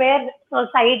 that is where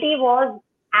society was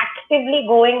actively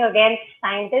going against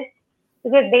scientists,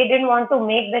 because they didn't want to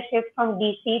make the shift from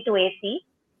DC to AC.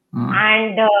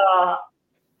 And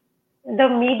the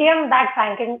medium that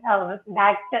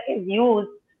that is used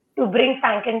to bring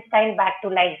Frankenstein back to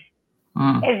life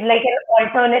is like an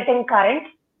alternating current,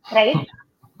 right?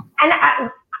 And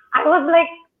I was like,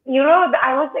 you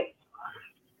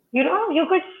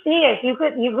could see it. You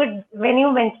could, when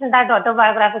you mentioned that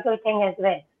autobiographical thing as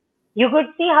well, you could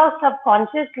see how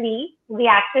subconsciously we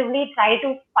actively try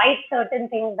to fight certain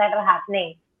things that are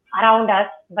happening around us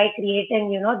by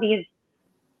creating, these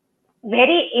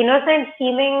very innocent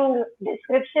seeming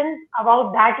descriptions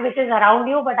about that which is around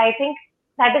you. But I think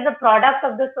that is a product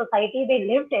of the society they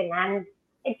lived in. And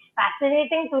it's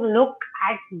fascinating to look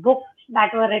at books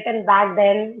that were written back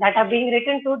then that are being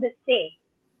written to this day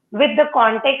with the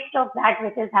context of that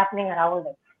which is happening around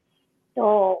it.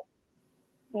 So,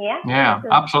 yeah,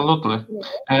 absolutely.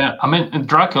 I mean,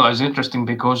 Dracula is interesting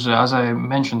because, as I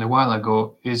mentioned a while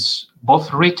ago, is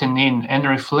both written in and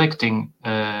reflecting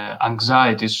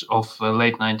anxieties of the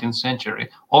late 19th century,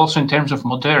 also in terms of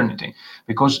modernity,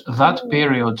 because that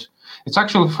period, it's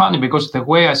actually funny because the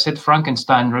way I said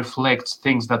Frankenstein reflects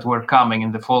things that were coming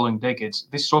in the following decades,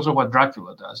 this is also what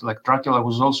Dracula does. Like, Dracula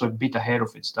was also a bit ahead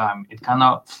of its time. It kind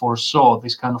of foresaw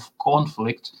this kind of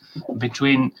conflict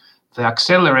between the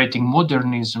accelerating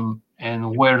modernism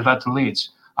and where that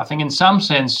leads. I think in some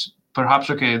sense, perhaps,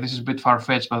 okay, this is a bit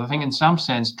far-fetched, but I think in some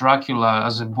sense, Dracula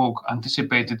as a book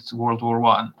anticipated World War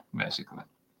I, basically.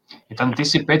 It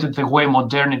anticipated the way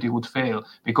modernity would fail,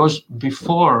 because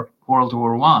before World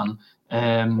War I,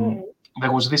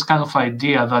 there was this kind of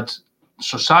idea that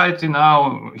society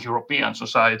now, European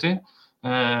society,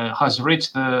 has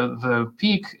reached the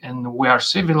peak and we are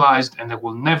civilized and there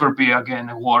will never be again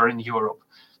a war in Europe.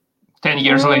 10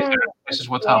 years later, this is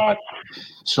what happened.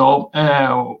 So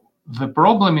the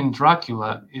problem in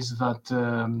Dracula is that,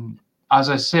 as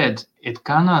I said, it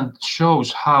kind of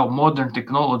shows how modern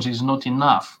technology is not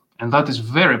enough. And that is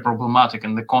very problematic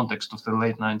in the context of the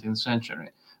late 19th century.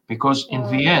 Because in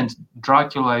the end,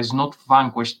 Dracula is not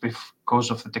vanquished because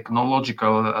of the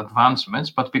technological advancements,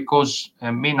 but because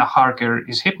Mina Harker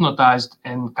is hypnotized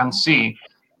and can see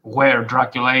where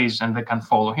Dracula is and they can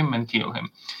follow him and kill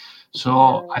him.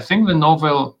 So I think the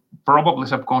novel, probably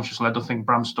subconsciously, I don't think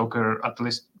Bram Stoker at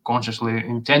least consciously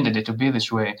intended it to be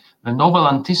this way. The novel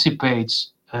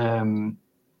anticipates the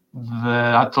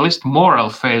at least moral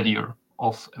failure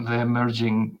of the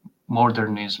emerging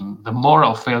modernism, the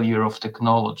moral failure of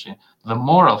technology, the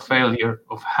moral failure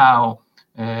of how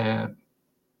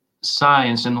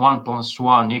science and 1 +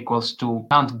 1 = 2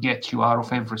 can't get you out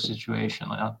of every situation,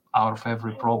 out of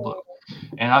every problem.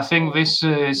 And I think this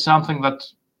is something that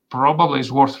probably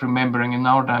is worth remembering in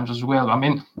our times as well. I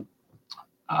mean,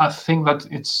 I think that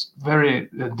it's very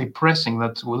depressing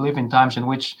that we live in times in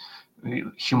which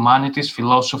humanities,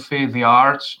 philosophy, the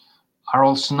arts are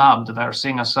all snubbed. They're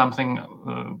seen as something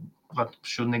that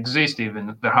shouldn't exist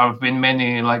even. There have been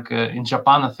many, like in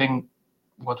Japan, I think,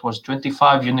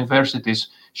 25 universities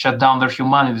shut down their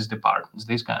humanities departments,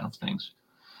 these kind of things.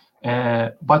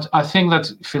 But I think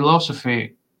that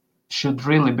philosophy should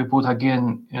really be put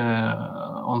again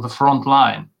on the front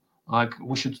line. Like,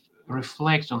 we should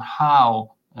reflect on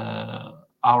how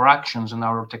our actions and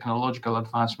our technological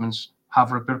advancements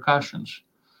have repercussions,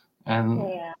 and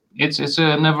Yeah. it's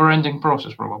a never-ending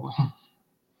process, probably.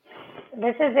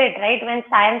 This is it, right? When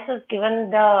science was given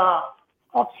the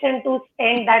option to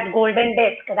send that golden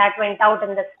disk that went out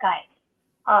in the sky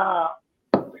uh,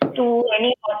 to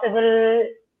any possible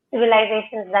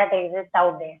civilizations that exist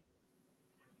out there,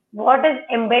 what is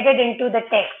embedded into the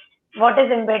text, what is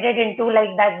embedded into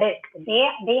like that disk,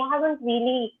 they haven't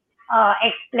really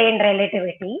explained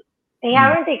relativity, they Mm.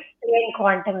 haven't explained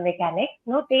quantum mechanics.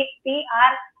 No,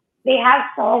 they have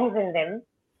songs in them,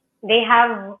 they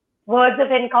have words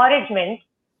of encouragement,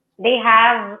 they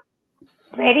have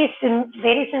very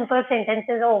simple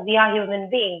sentences. Oh, we are human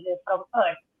beings, we're from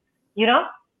earth, you know.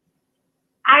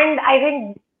 And I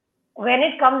think when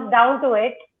it comes down to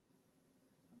it,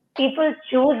 people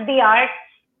choose the arts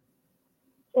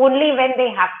only when they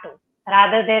have to,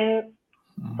 rather than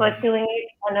pursuing it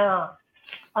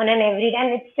on an everyday.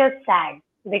 And it's just sad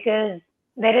because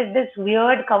there is this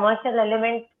weird commercial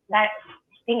element that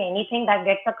I think anything that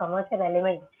gets a commercial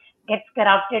element gets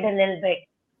corrupted a little bit,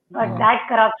 but Mm. that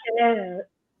corruption is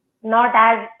not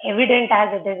as evident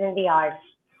as it is in the arts.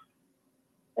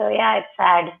 So yeah, it's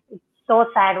sad. It's so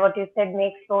sad. What you said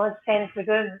makes so much sense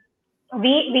because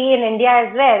we in India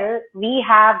as well, we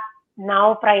have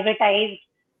now privatized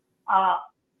uh,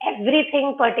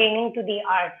 everything pertaining to the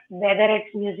arts, whether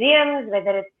it's museums,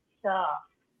 whether it's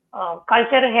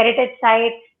cultural heritage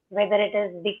sites, whether it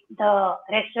is the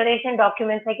restoration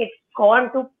documents, like it's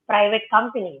gone to private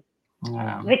companies,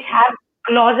 Yeah. which have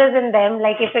clauses in them,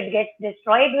 like if it gets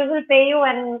destroyed, we will pay you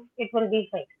and it will be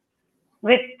fixed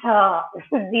with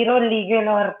zero legal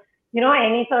or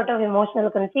any sort of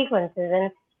emotional consequences.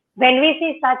 And when we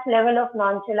see such level of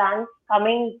nonchalance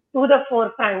coming to the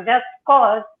forefront just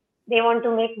cause they want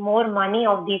to make more money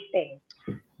of these things,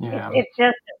 Yeah. it's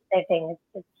just upsetting.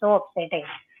 It's so upsetting.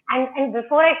 And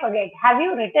before I forget, have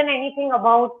you written anything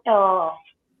about uh,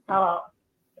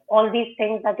 all these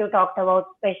things that you talked about,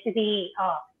 especially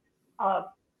uh,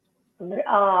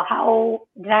 how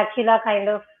Dracula kind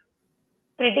of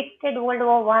predicted World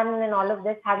War I and all of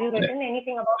this? Have you written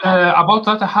anything about that? About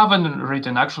that, I haven't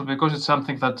written actually because it's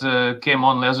something that came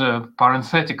on as a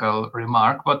parenthetical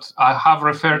remark, but I have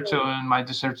referred to in my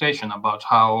dissertation about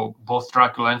how both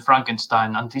Dracula and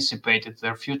Frankenstein anticipated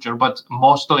their future, but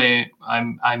mostly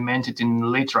I meant it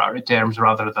in literary terms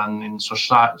rather than in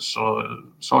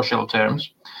social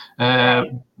terms. Right.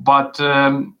 But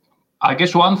I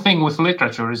guess one thing with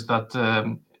literature is that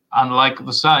unlike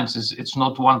the sciences, it's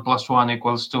not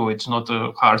 1+1 = 2. It's not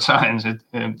a hard science. It's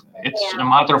a Yeah.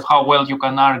 matter of how well you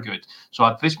can argue it. So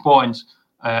at this point,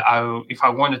 if I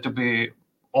wanted to be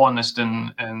honest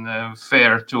and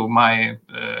fair to my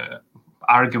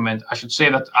argument, I should say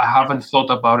that I haven't thought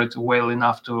about it well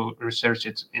enough to research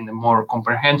it in a more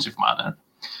comprehensive manner.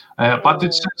 But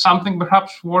it's something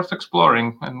perhaps worth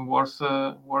exploring and worth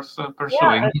Yeah,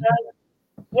 pursuing.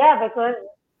 because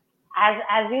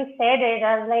as you said it,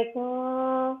 I was like,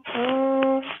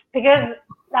 because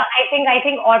I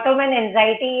think Ottoman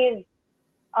anxiety is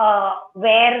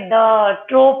where the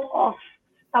trope of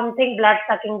something blood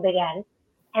sucking began,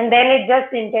 and then it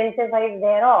just intensifies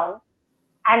there on.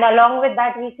 And along with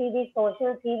that, we see these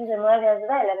social themes emerge as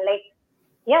well. And like,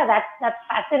 yeah, that's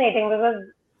fascinating because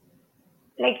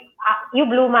like you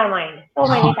blew my mind so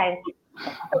many times.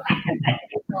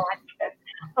 Thank you so much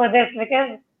for this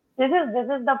because this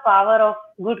is the power of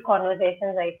good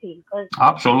conversations. I feel because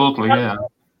Absolutely, yeah.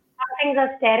 some things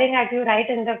are staring at you right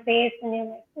in the face, and you're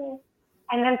like,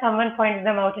 and then someone points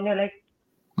them out, and you're like,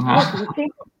 oh, do you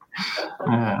think?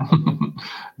 Yeah.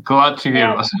 Glad to hear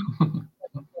Yeah. that.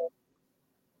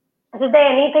 Is there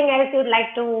anything else you'd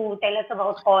like to tell us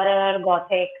about horror,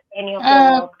 gothic, any of your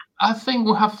Uh, work? I think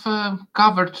we have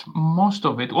covered most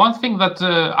of it. One thing that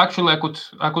actually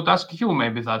I could ask you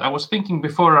maybe that I was thinking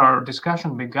before our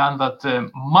discussion began that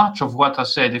much of what I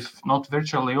said, if not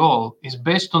virtually all, is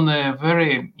based on a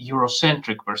very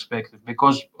Eurocentric perspective.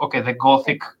 Because okay, the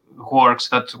Gothic works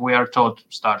that we are taught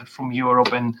started from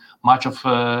Europe, and much of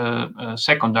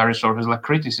secondary sources like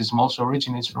criticism also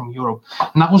originates from Europe.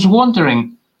 And I was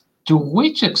wondering, to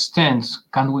which extent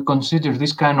can we consider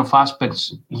these kind of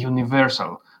aspects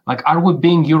universal? Like, are we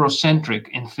being Eurocentric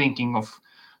in thinking of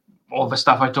all the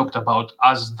stuff I talked about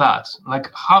as that? Like,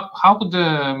 how would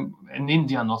an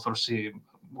Indian author see?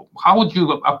 How would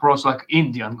you approach like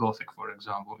Indian Gothic, for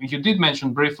example? You did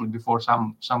mention briefly before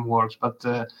some works, but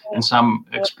and some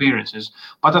experiences.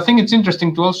 But I think it's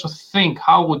interesting to also think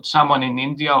how would someone in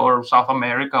India or South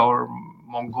America or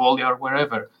Mongolia or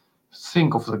wherever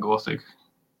think of the Gothic?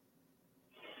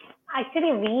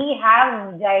 Actually, we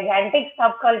have gigantic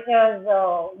subcultures.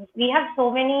 We have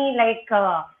so many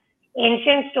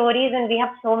ancient stories, and we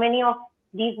have so many of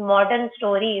these modern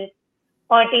stories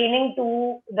pertaining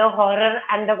to the horror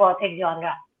and the gothic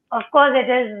genre. Of course, it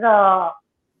is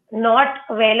not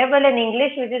available in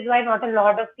English, which is why not a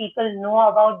lot of people know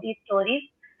about these stories.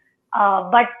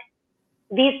 But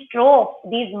these tropes,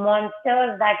 these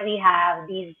monsters that we have,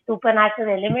 these supernatural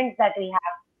elements that we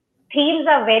have, themes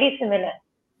are very similar.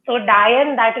 So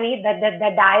Diane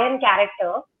the Diane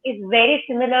character is very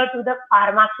similar to the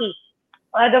Pharmaki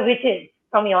or the witches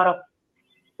from Europe.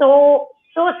 So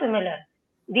similar.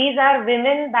 These are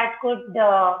women that could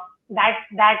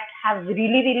that have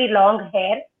really long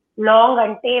hair, long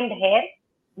untamed hair,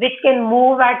 which can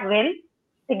move at will,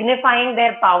 signifying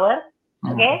their power.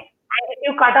 Okay, and if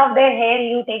you cut off their hair,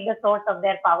 you take the source of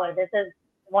their power. This is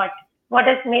what what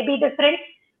is maybe different,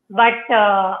 but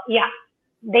yeah,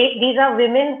 these are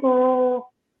women who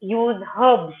use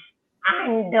herbs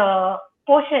and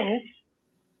potions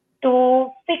to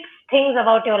fix things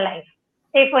about your life.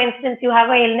 Say, for instance, you have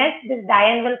an illness, this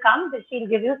Diane will come, she'll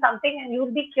give you something, and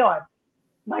you'll be cured.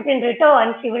 But in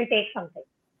return, she will take something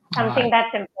Right.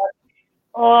 that's important.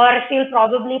 Or she'll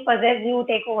probably possess you,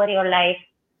 take over your life,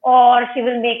 or she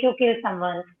will make you kill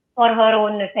someone for her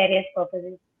own nefarious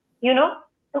purposes. You know?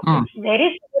 So Mm, it's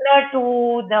very similar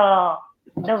to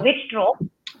the witch trope, which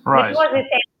right. was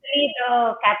essentially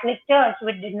the Catholic Church,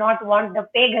 which did not want the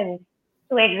pagans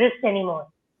to exist anymore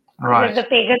because Right. the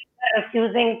pagans are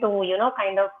refusing to,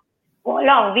 kind of go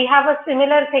along. We have a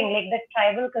similar thing like the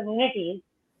tribal communities.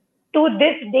 To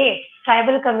this day,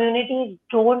 tribal communities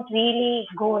don't really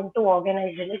go into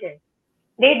organized religion.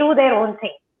 They do their own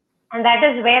thing. And that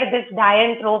is where this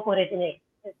Diane trope originates.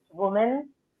 This woman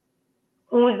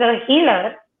who's a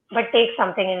healer but takes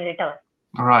something in return.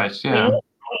 Right. We Yeah.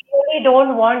 really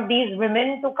don't want these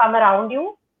women to come around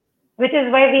you, which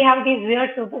is why we have these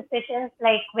weird superstitions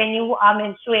like when you are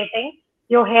menstruating,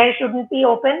 your hair shouldn't be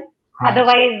open. Right.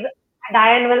 Otherwise,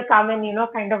 Diane will come and,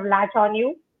 kind of latch on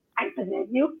you and possess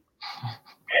you.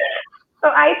 So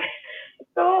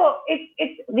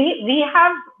we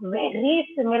have very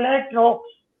similar tropes.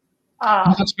 Oh,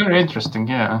 Uh, that's very interesting.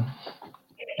 Yeah.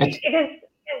 It. it is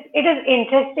it is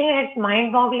interesting. It's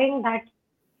mind-boggling that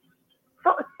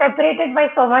so separated by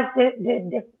so much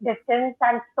distance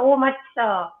and so much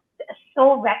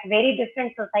very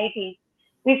different societies,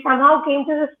 we somehow came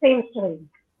to the same story.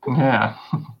 Yeah.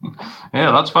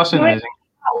 Yeah. That's Humans fascinating.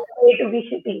 found a way to be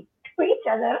shitty to each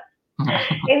other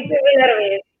in similar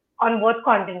ways on both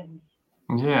continents.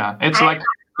 Yeah. It's And like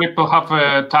people have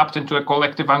tapped into a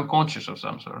collective unconscious of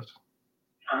some sort.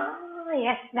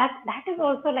 yes, that is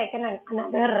also like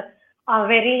another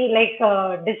very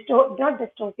not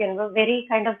dystopian, but very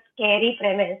kind of scary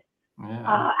premise.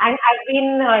 Yeah. And I've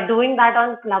been doing that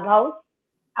on Clubhouse.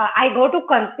 I go to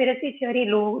conspiracy theory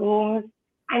rooms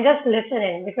and just listen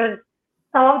in because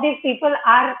some of these people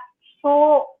are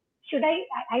so. Should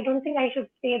I don't think I should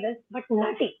say this, but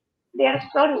nutty. They are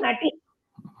so nutty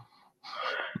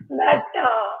that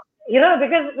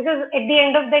because at the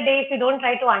end of the day, if you don't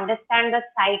try to understand the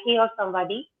psyche of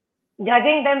somebody,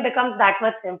 judging them becomes that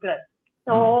much simpler. Mm.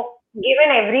 So, given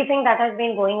everything that has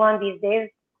been going on these days,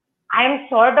 I am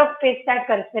sort of pissed at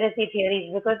conspiracy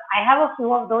theories because I have a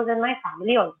few of those in my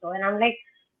family also, and I'm like,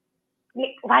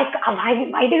 why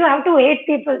do you have to hate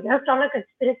people just on a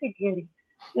conspiracy theory?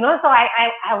 So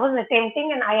I was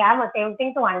attempting and I am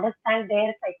attempting to understand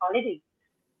their psychology.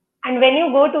 And when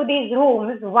you go to these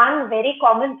rooms, one very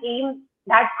common theme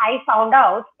that I found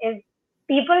out is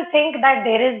people think that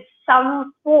there is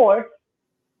some force,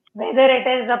 whether it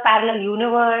is a parallel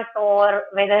universe or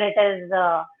whether it is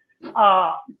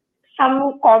uh,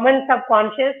 some common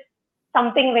subconscious,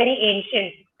 something very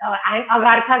ancient. And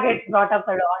Agartha gets brought up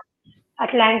a lot.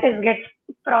 Atlantis gets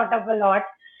brought up a lot.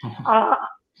 Uh,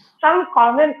 some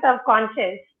common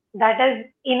subconscious that is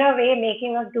in a way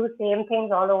making us do same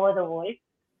things all over the world.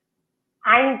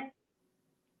 And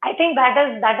I think that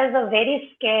is a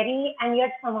very scary and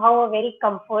yet somehow a very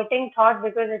comforting thought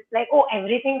because it's like, oh,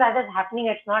 everything that is happening,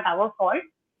 it's not our fault.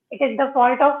 It is the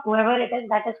fault of whoever it is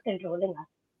that is controlling us.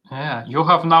 Yeah, you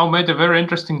have now made a very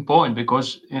interesting point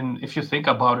because, if you think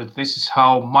about it, this is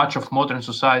how much of modern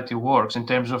society works in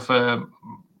terms of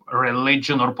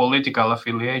religion or political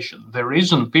affiliation. The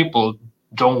reason people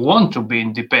don't want to be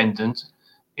independent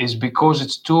is because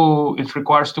it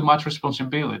requires too much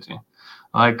responsibility.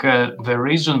 Like the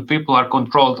reason people are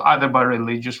controlled either by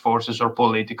religious forces or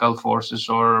political forces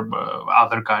or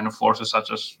other kind of forces,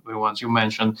 such as the ones you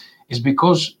mentioned, is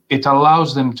because it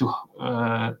allows them to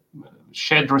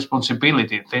shed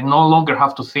responsibility. They no longer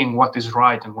have to think what is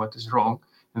right and what is wrong.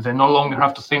 And they no longer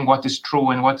have to think what is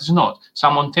true and what is not.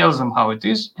 Someone tells them how it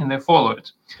is, and they follow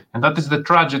it. And that is the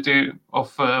tragedy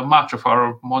of much of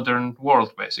our modern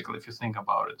world, basically, if you think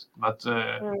about it. But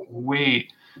we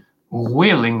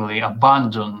willingly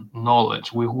abandon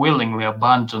knowledge. We willingly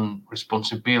abandon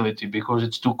responsibility because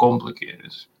it's too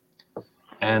complicated.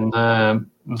 And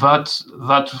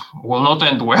that will not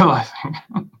end well, I think.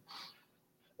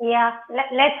 Yeah,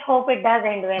 let's hope it does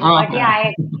end well. But yeah,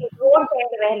 it won't end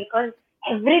well because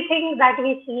everything that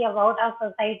we see about our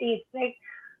society, it's like,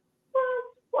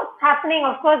 what's happening?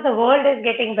 Of course, the world is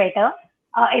getting better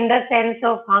in the sense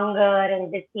of hunger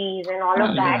and disease and all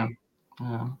of that.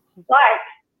 Yeah.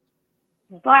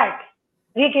 But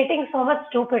we're getting so much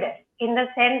stupider in the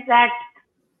sense that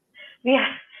we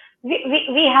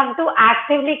we have to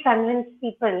actively convince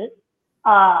people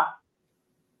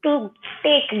to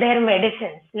take their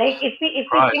medicines. Like if we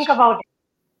think about it,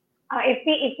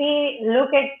 if we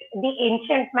look at the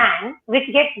ancient man,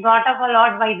 which gets brought up a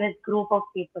lot by this group of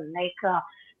people, like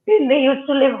they used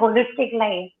to live holistic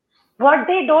lives. What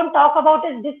they don't talk about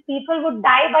is these people would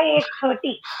die by age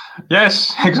 30.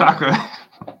 Yes, exactly.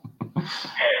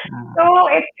 So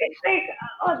it's like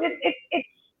it's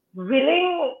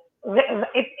willing.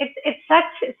 It's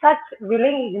such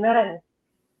willing ignorance,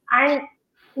 and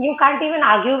you can't even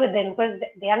argue with them because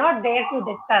they are not there to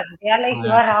discuss. They are like, you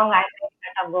are wrong, I'm right,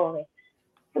 shut up, go away.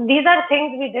 So these are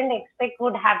things we didn't expect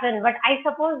would happen. But I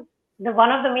suppose the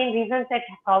one of the main reasons that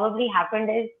probably happened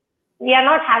is we are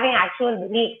not having actual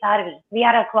beliefs, are we? We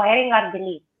are acquiring our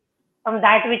beliefs from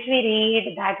that which we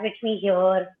read, that which we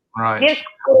hear. Right. We're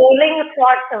scrolling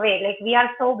thoughts away. Like we are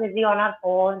so busy on our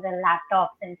phones and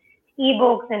laptops and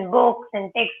ebooks and books and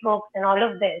textbooks and all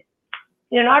of this.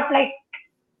 You're not like,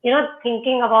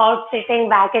 thinking about sitting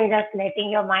back and just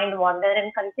letting your mind wander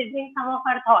and considering some of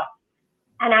our thoughts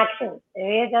and actions.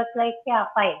 We're just like, yeah,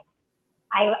 fine.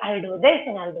 I'll do this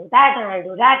and I'll do that and I'll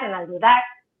do that and I'll do that.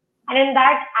 And in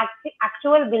that,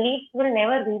 actual beliefs will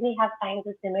never really have time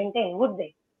to cement in, would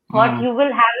they? What you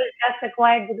will have is just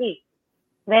acquired belief,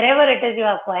 wherever it is you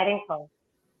are acquiring from.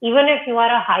 Even if you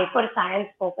are a hyper science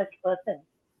focused person,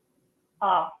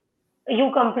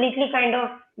 you completely kind of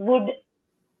would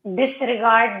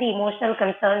disregard the emotional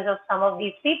concerns of some of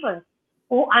these people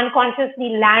who unconsciously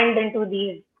land into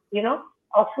these,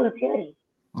 awful theories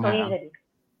so easily.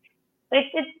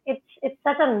 It's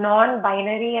such a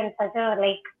non-binary and such a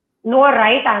like no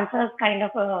right answers kind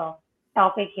of a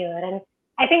topic here, and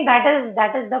I think that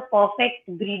is the perfect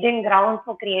breeding ground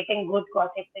for creating good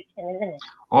gothic fiction, isn't it?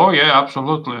 Oh yeah,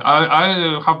 absolutely.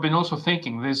 I have been also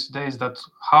thinking these days that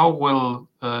how will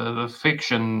the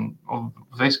fiction of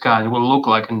this kind will look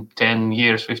like in 10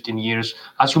 years, 15 years.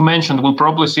 As you mentioned, we'll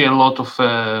probably see a lot of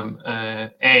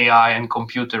AI and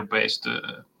computer-based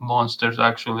monsters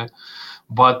actually,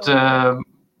 but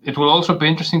it will also be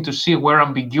interesting to see where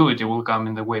ambiguity will come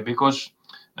in the way, because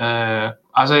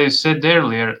as I said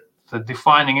earlier, the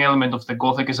defining element of the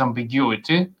Gothic is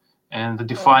ambiguity, and the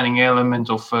defining element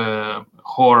of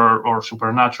horror or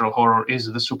supernatural horror is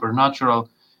the supernatural.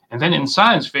 And then in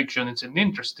science fiction, it's an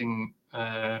interesting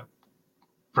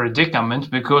predicament,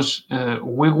 because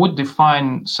we would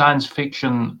define science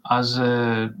fiction as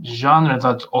a genre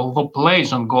that, although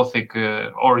plays on Gothic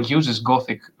or uses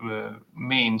Gothic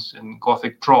means and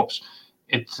Gothic tropes,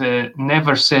 it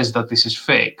never says that this is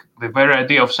fake. The very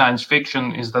idea of science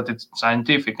fiction is that it's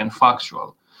scientific and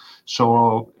factual.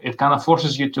 So it kind of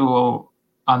forces you to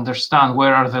understand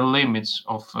where are the limits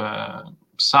of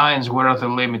science, where are the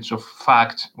limits of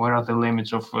fact, where are the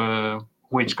limits of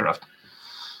witchcraft.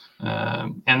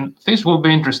 And this will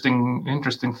be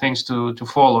interesting things to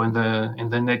follow in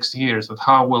the next years. That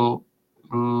how will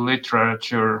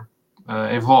literature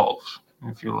evolve,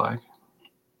 if you like.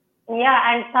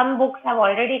 Yeah, and some books have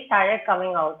already started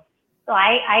coming out. So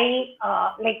I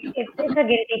like it's a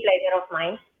guilty pleasure of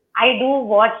mine. I do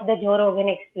watch the Joe Rogan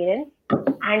Experience,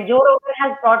 and Joe Rogan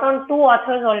has brought on 2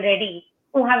 authors already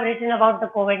who have written about the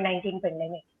COVID-19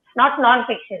 pandemic. Not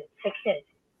non-fiction, fiction.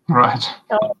 Right.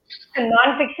 So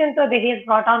non-fiction, so he has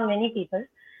brought on many people,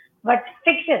 but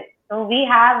fiction. So we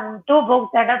have 2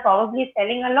 books that are probably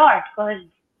selling a lot because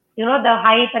the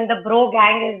hype and the bro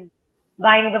gang is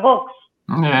buying the books.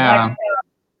 Yeah.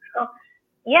 But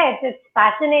yeah, it's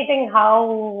fascinating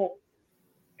how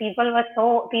people are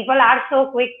so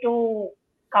quick to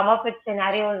come up with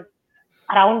scenarios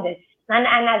around this. And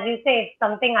as you say, it's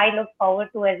something I look forward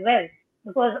to as well,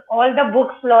 because all the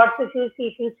book slots, if you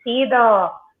see the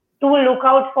to look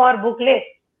out for book list,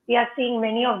 we are seeing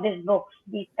many of these books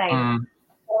these times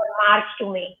for March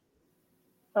to May.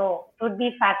 So it would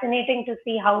be fascinating to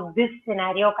see how this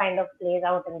scenario kind of plays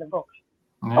out in the books.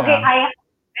 Yeah. Okay,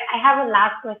 I have a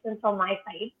last question from my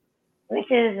side,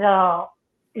 which is,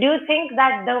 do you think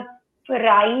that the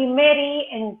primary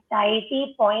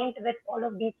anxiety point with all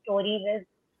of these stories is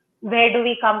where do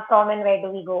we come from and where do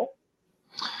we go?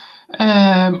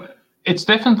 It's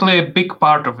definitely a big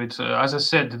part of it. As I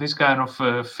said, this kind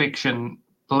of fiction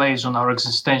plays on our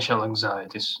existential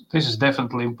anxieties. This is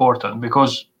definitely important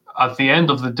because at the end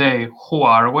of the day, who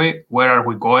are we? Where are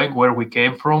we going? Where we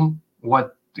came from?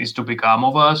 What is to become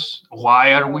of us?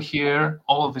 Why are we here?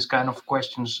 All of these kind of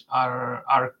questions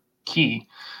are key.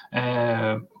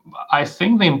 I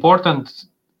think the important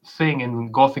thing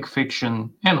in Gothic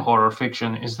fiction and horror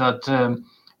fiction is that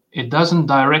it doesn't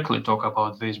directly talk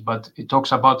about this, but it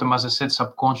talks about them, as I said,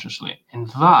 subconsciously. And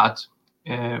that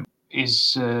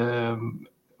is a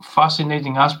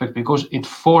fascinating aspect because it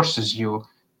forces you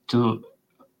to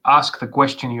ask the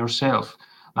question yourself.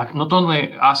 Like not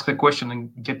only ask the question and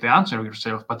get the answer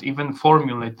yourself, but even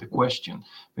formulate the question.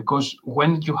 Because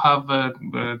when you have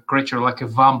a creature like a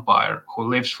vampire who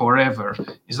lives forever,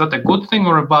 is that a good thing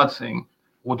or a bad thing?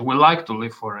 Would we like to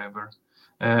live forever?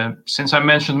 Since I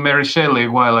mentioned Mary Shelley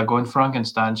a while ago in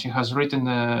Frankenstein, she has written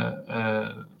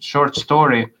a short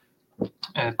story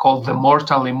called The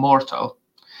Mortal Immortal,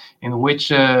 in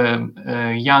which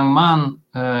a young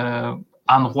man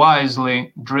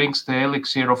unwisely drinks the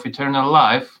elixir of eternal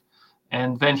life,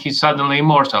 and then he's suddenly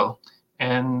immortal.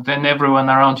 And then everyone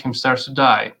around him starts to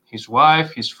die, his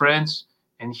wife, his friends,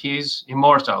 and he's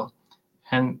immortal.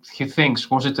 And he thinks,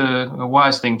 was it a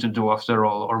wise thing to do after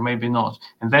all, or maybe not?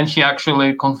 And then he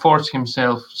actually comforts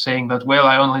himself, saying that, well,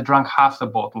 I only drank half the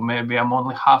bottle, maybe I'm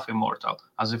only half immortal,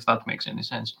 as if that makes any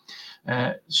sense.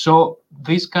 So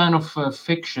these kind of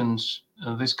fictions,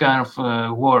 these kind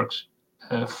of works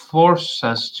force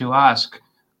us to ask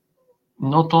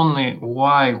not only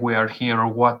why we are here or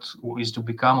what is to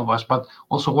become of us, but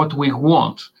also what we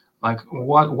want, like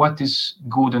what is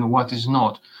good and what is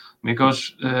not.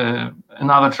 Because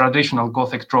another traditional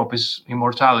Gothic trope is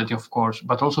immortality, of course,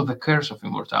 but also the curse of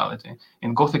immortality.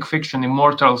 In Gothic fiction,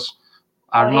 immortals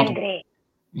are not. Great.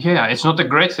 Yeah, it's not a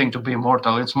great thing to be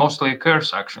immortal. It's mostly a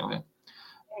curse, actually.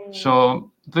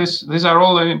 So these are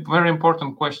all very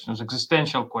important questions,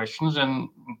 existential questions, and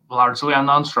largely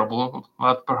unanswerable.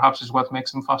 But perhaps is what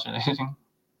makes them fascinating.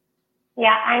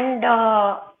 Yeah, and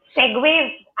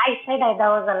segue. I said that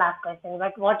was the last question,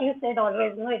 but what you said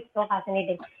always, it's so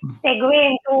fascinating.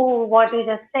 Segue into what you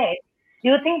just said. Do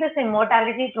you think this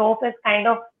immortality trope is kind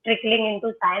of trickling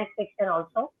into science fiction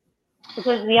also?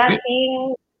 Because we are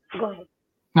seeing. Go ahead.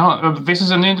 No, this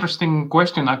is an interesting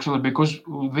question, actually, because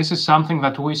this is something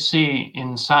that we see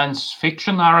in science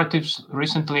fiction narratives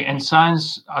recently and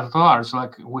science at large.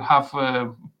 Like we have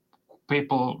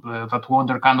people that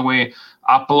wonder, can we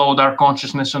upload our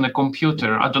consciousness on a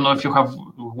computer? I don't know if you have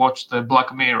watched the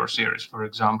Black Mirror series, for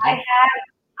example.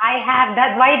 I have.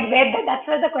 That's why that's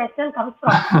where the question comes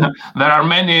from. There are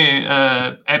many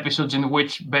episodes in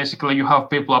which basically you have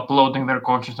people uploading their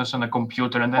consciousness on a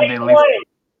computer and then they live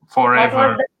forever.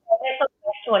 That was the premise of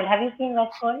Westworld. Have you seen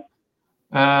Westworld?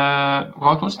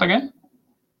 What was it again?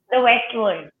 The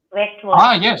Westworld.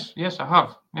 Ah, yes, I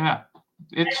have. Yeah.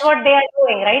 That's what they are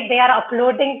doing, right? They are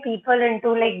uploading people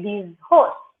into like these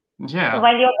hosts. Yeah. So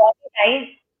while your body dies,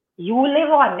 you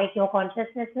live on, like your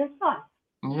consciousness lives on.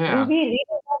 Yeah. Do we really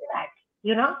want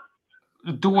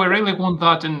that? Do we really want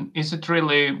that, and is it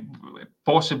really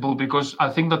possible? Because I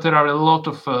think that there are a lot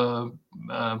of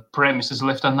premises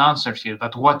left unanswered here.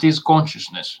 That what is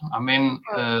consciousness? I mean,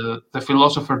 the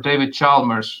philosopher David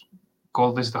Chalmers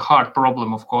called this the hard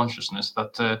problem of consciousness.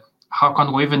 That how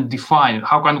can we even define it?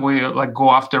 How can we like go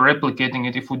after replicating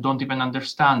it if we don't even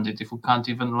understand it? If we can't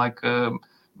even like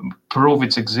prove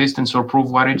its existence or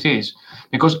prove what it is?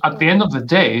 Because at the end of the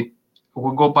day,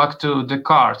 we'll go back to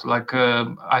Descartes, like,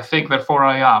 I think, therefore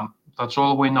I am. That's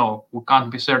all we know. We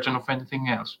can't be certain of anything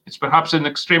else. It's perhaps an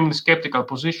extremely skeptical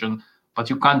position, but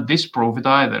you can't disprove it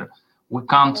either. We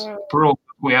can't prove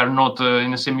we are not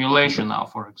in a simulation now,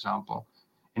 for example.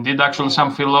 Indeed, actually,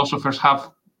 some philosophers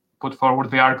have put forward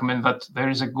the argument that there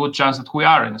is a good chance that we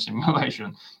are in a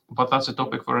simulation, but that's a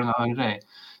topic for another day.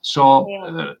 So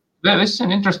this is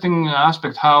an interesting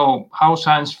aspect, how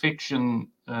science fiction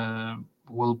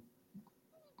will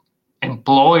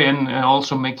employ and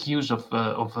also make use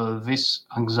of these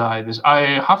anxieties.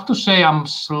 I have to say I'm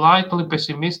slightly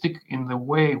pessimistic in the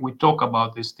way we talk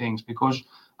about these things because,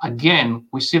 again,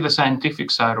 we see the scientific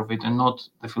side of it and not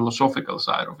the philosophical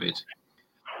side of it.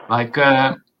 Like,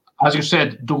 as you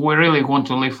said, do we really want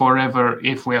to live forever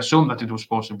if we assume that it was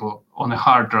possible on a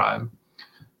hard drive?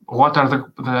 What are the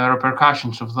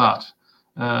repercussions of that?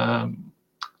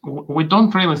 We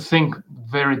don't really think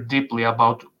very deeply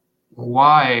about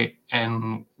why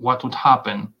and what would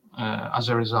happen as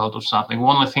a result of something. We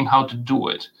only think how to do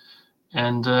it.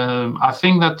 And I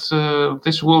think that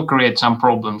this will create some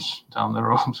problems down the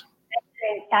road.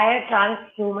 The entire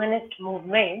transhumanist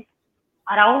movement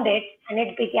around it, and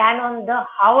it began on the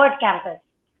Howard campus,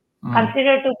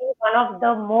 considered to be one of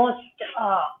the most,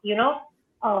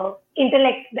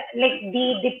 intellect, like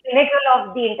the pinnacle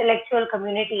of the intellectual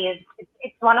community.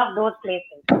 It's one of those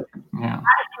places. Yeah.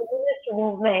 As feminist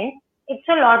movement, it's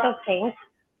a lot of things,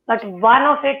 but one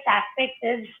of its aspects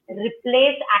is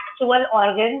replace actual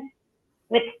organs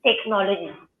with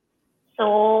technology.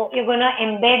 So you're gonna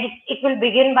embed. It will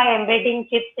begin by embedding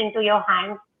chips into your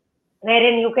hands,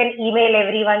 wherein you can email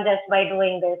everyone just by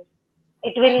doing this.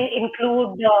 It will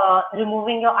include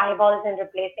removing your eyeballs and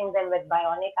replacing them with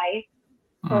bionic eyes,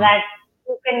 so that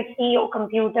you can see your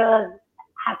computers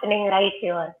happening right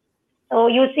here. So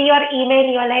you see your email,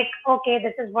 you're like, okay,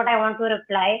 this is what I want to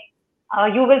reply.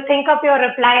 You will think up your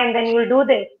reply and then you'll do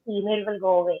this. The email will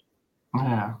go away.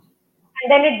 Yeah.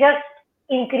 And then it just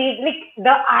increases, like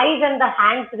the eyes and the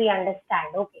hands we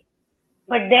understand, okay.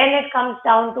 But then it comes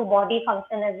down to body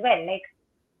function as well. Like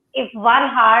if one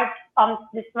heart pumps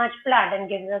this much blood and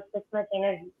gives us this much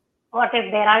energy, what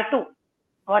if there are two?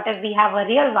 What if we have a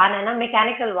real one and a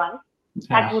mechanical one?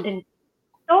 That Yeah. wouldn't.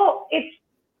 So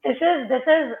this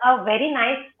is a very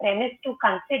nice premise to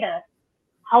consider.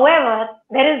 However,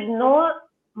 there is no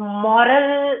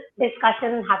moral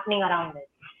discussion happening around it.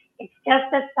 It's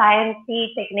just a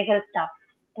sciencey technical stuff.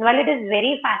 And while it is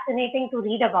very fascinating to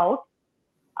read about,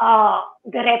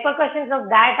 the repercussions of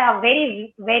that are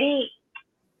very, very,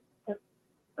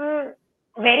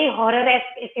 very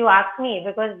horror-esque, if you ask me.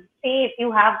 Because say if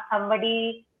you have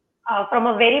somebody from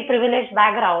a very privileged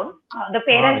background, the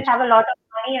parents Right. have a lot of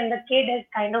money, and the kid is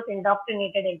kind of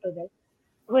indoctrinated into this.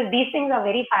 Because these things are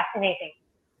very fascinating,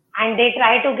 and they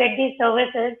try to get these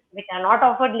services which are not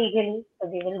offered legally, so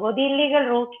they will go the illegal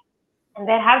route. And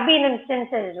there have been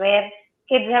instances where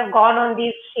kids have gone on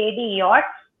these shady yachts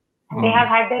and they have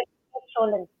had their phones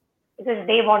stolen because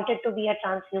they wanted to be a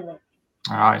transhuman.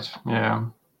 Right. Yeah.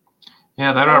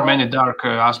 Yeah. There are So, many dark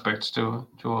aspects to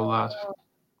all that.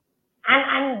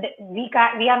 and we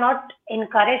are not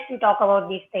encouraged to talk about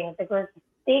these things because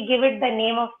they give it the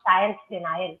name of science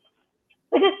denial,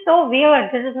 which is so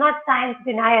weird. This is not science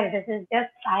denial. This is just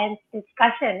science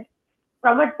discussion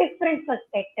from a different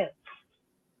perspective.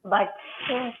 But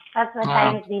that's the Yeah.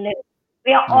 times we live.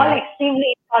 We are all Yeah.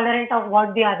 extremely intolerant of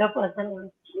what the other person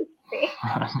wants to say.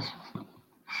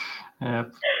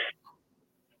 Yep.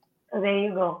 So there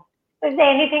you go. Is there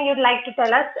anything you'd like to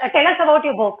tell us? Tell us about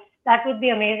your books. That would be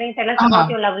amazing. Tell us about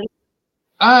your lovely.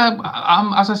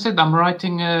 As I said, I'm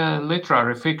writing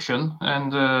literary fiction,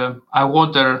 and I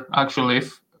wonder actually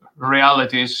if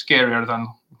reality is scarier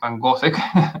than gothic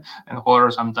and horror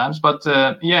sometimes. But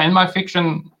yeah, in my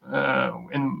fiction,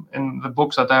 in the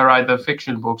books that I write, the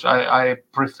fiction books, I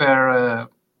prefer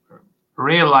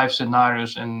real life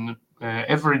scenarios and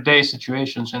everyday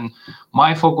situations, and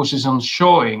my focus is on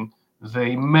showing the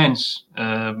immense.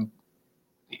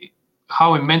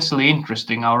 How immensely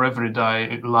interesting our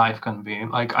everyday life can be.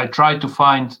 Like I try to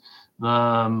find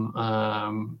the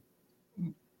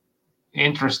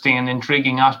interesting and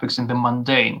intriguing aspects in the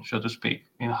mundane, so to speak,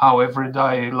 in how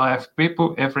everyday life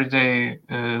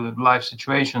life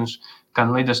situations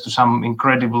can lead us to some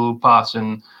incredible paths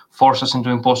and force us into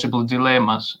impossible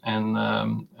dilemmas and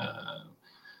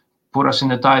put us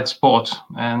in a tight spot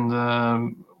and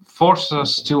force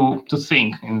us to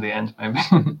think in the end, maybe.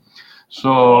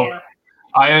 So. Yeah.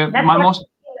 That's what most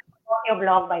about your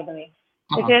blog, by the way,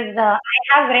 because I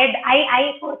have read.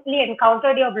 I firstly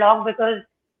encountered your blog because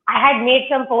I had made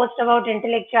some post about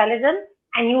intellectualism,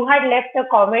 and you had left a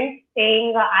comment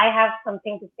saying, "I have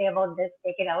something to say about this.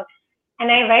 Take it out." And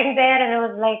I went there, and it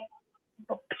was like,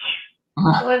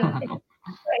 it was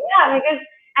yeah, because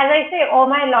as I say, oh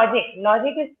my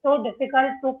logic is so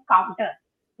difficult to counter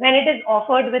when it is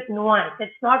offered with nuance.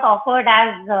 It's not offered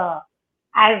as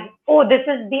oh, this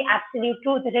is the absolute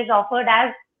truth. It is offered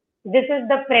as this is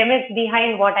the premise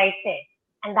behind what I said,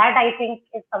 and that I think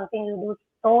is something you do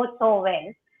so well.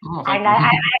 thank And you.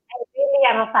 I really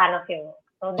am a fan of your work.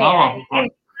 So there, Oh, I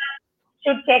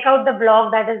should check out the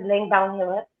blog that is linked down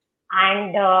here.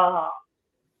 And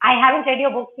I haven't read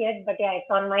your books yet, but yeah, it's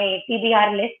on my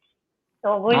TBR list.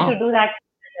 So I'm going to do that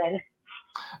as well.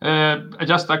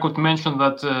 I could mention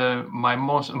that my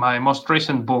most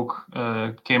recent book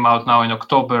came out now in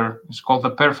October. It's called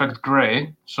The Perfect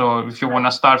Grey. So if you want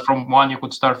to start from one, you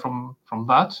could start from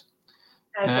that.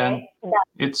 And Okay. Done.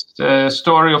 it's a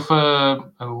story of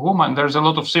a woman. There's a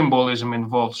lot of symbolism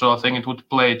involved, so I think it would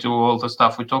play to all the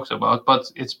stuff we talked about.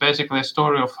 But it's basically a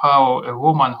story of how a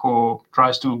woman who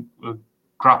tries to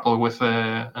grapple with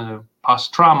a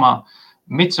past trauma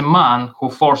meets a man who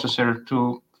forces her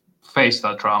to face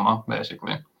that trauma,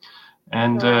 basically.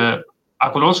 And Nice. I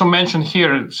could also mention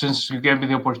here, since you gave me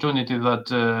the opportunity,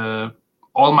 that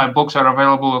all my books are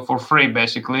available for free.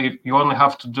 Basically, the only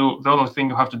thing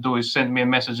you have to do is send me a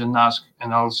message and ask,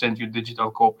 and I'll send you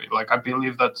digital copy. Like, I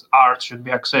believe that art should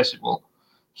be accessible.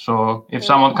 So if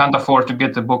someone can't afford to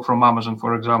get the book from Amazon,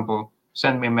 for example,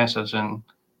 send me a message and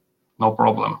no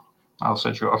problem, I'll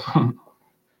set you up.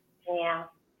 Yeah.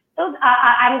 So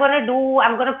I'm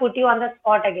gonna put you on the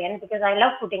spot again because I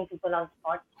love putting people on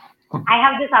spot. I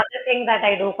have this other thing that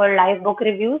I do called live book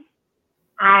reviews,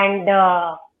 and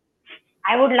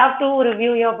I would love to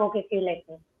review your book if you let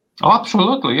me. Oh,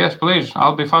 absolutely, yes, please.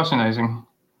 I'll be fascinating.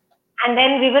 And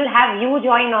then we will have you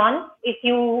join on if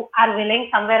you are willing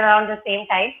somewhere around the same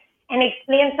time and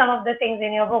explain some of the things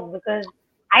in your book because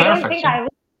I don't Perfect. think I will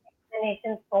have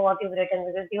explanations for what you've written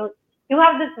because you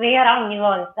have this way around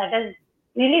nuance that is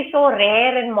really so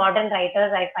rare in modern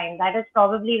writers. I find that is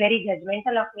probably very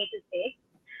judgmental of me to say,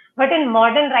 but in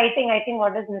modern writing, I think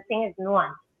what is missing is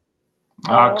nuance.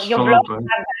 So your blog Absolutely. have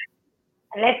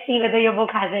that. Let's see whether your book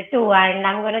has it too. And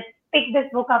I'm going to pick this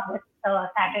book up this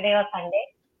Saturday or Sunday,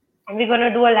 and we're going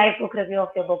to do a live book review of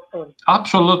your book soon.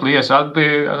 Absolutely, yes. That'd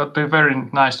be very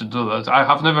nice to do that. I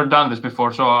have never done this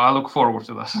before, so I look forward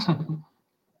to that.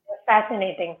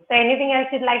 Fascinating. So, anything else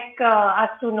you'd like us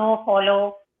to know,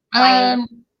 follow, find?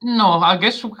 No, I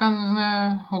guess we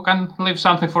can leave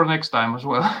something for next time as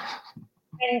well.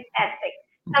 Fantastic.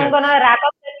 Okay. I'm going to wrap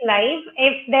up this live.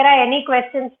 If there are any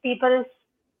questions, people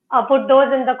put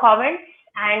those in the comments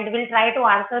and we'll try to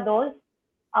answer those.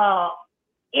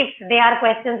 If they are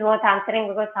questions worth answering,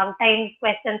 because sometimes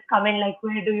questions come in like,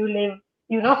 where do you live?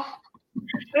 You know,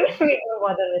 we don't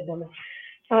bother with them.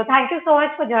 So thank you so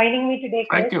much for joining me today,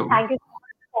 Thank Chris. you. Thank you so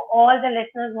much for all the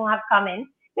listeners who have come in.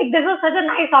 Like this was such a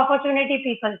nice opportunity,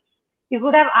 people. You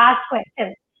could have asked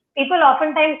questions. People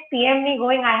oftentimes PM me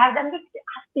going, I have done this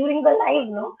during the live,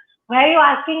 no? Why are you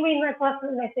asking me in my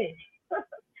personal message?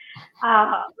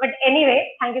 But anyway,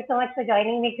 thank you so much for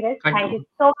joining me, Chris. Thank Thank you you.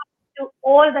 so much to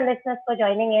all the listeners for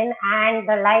joining in, and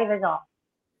the live is off.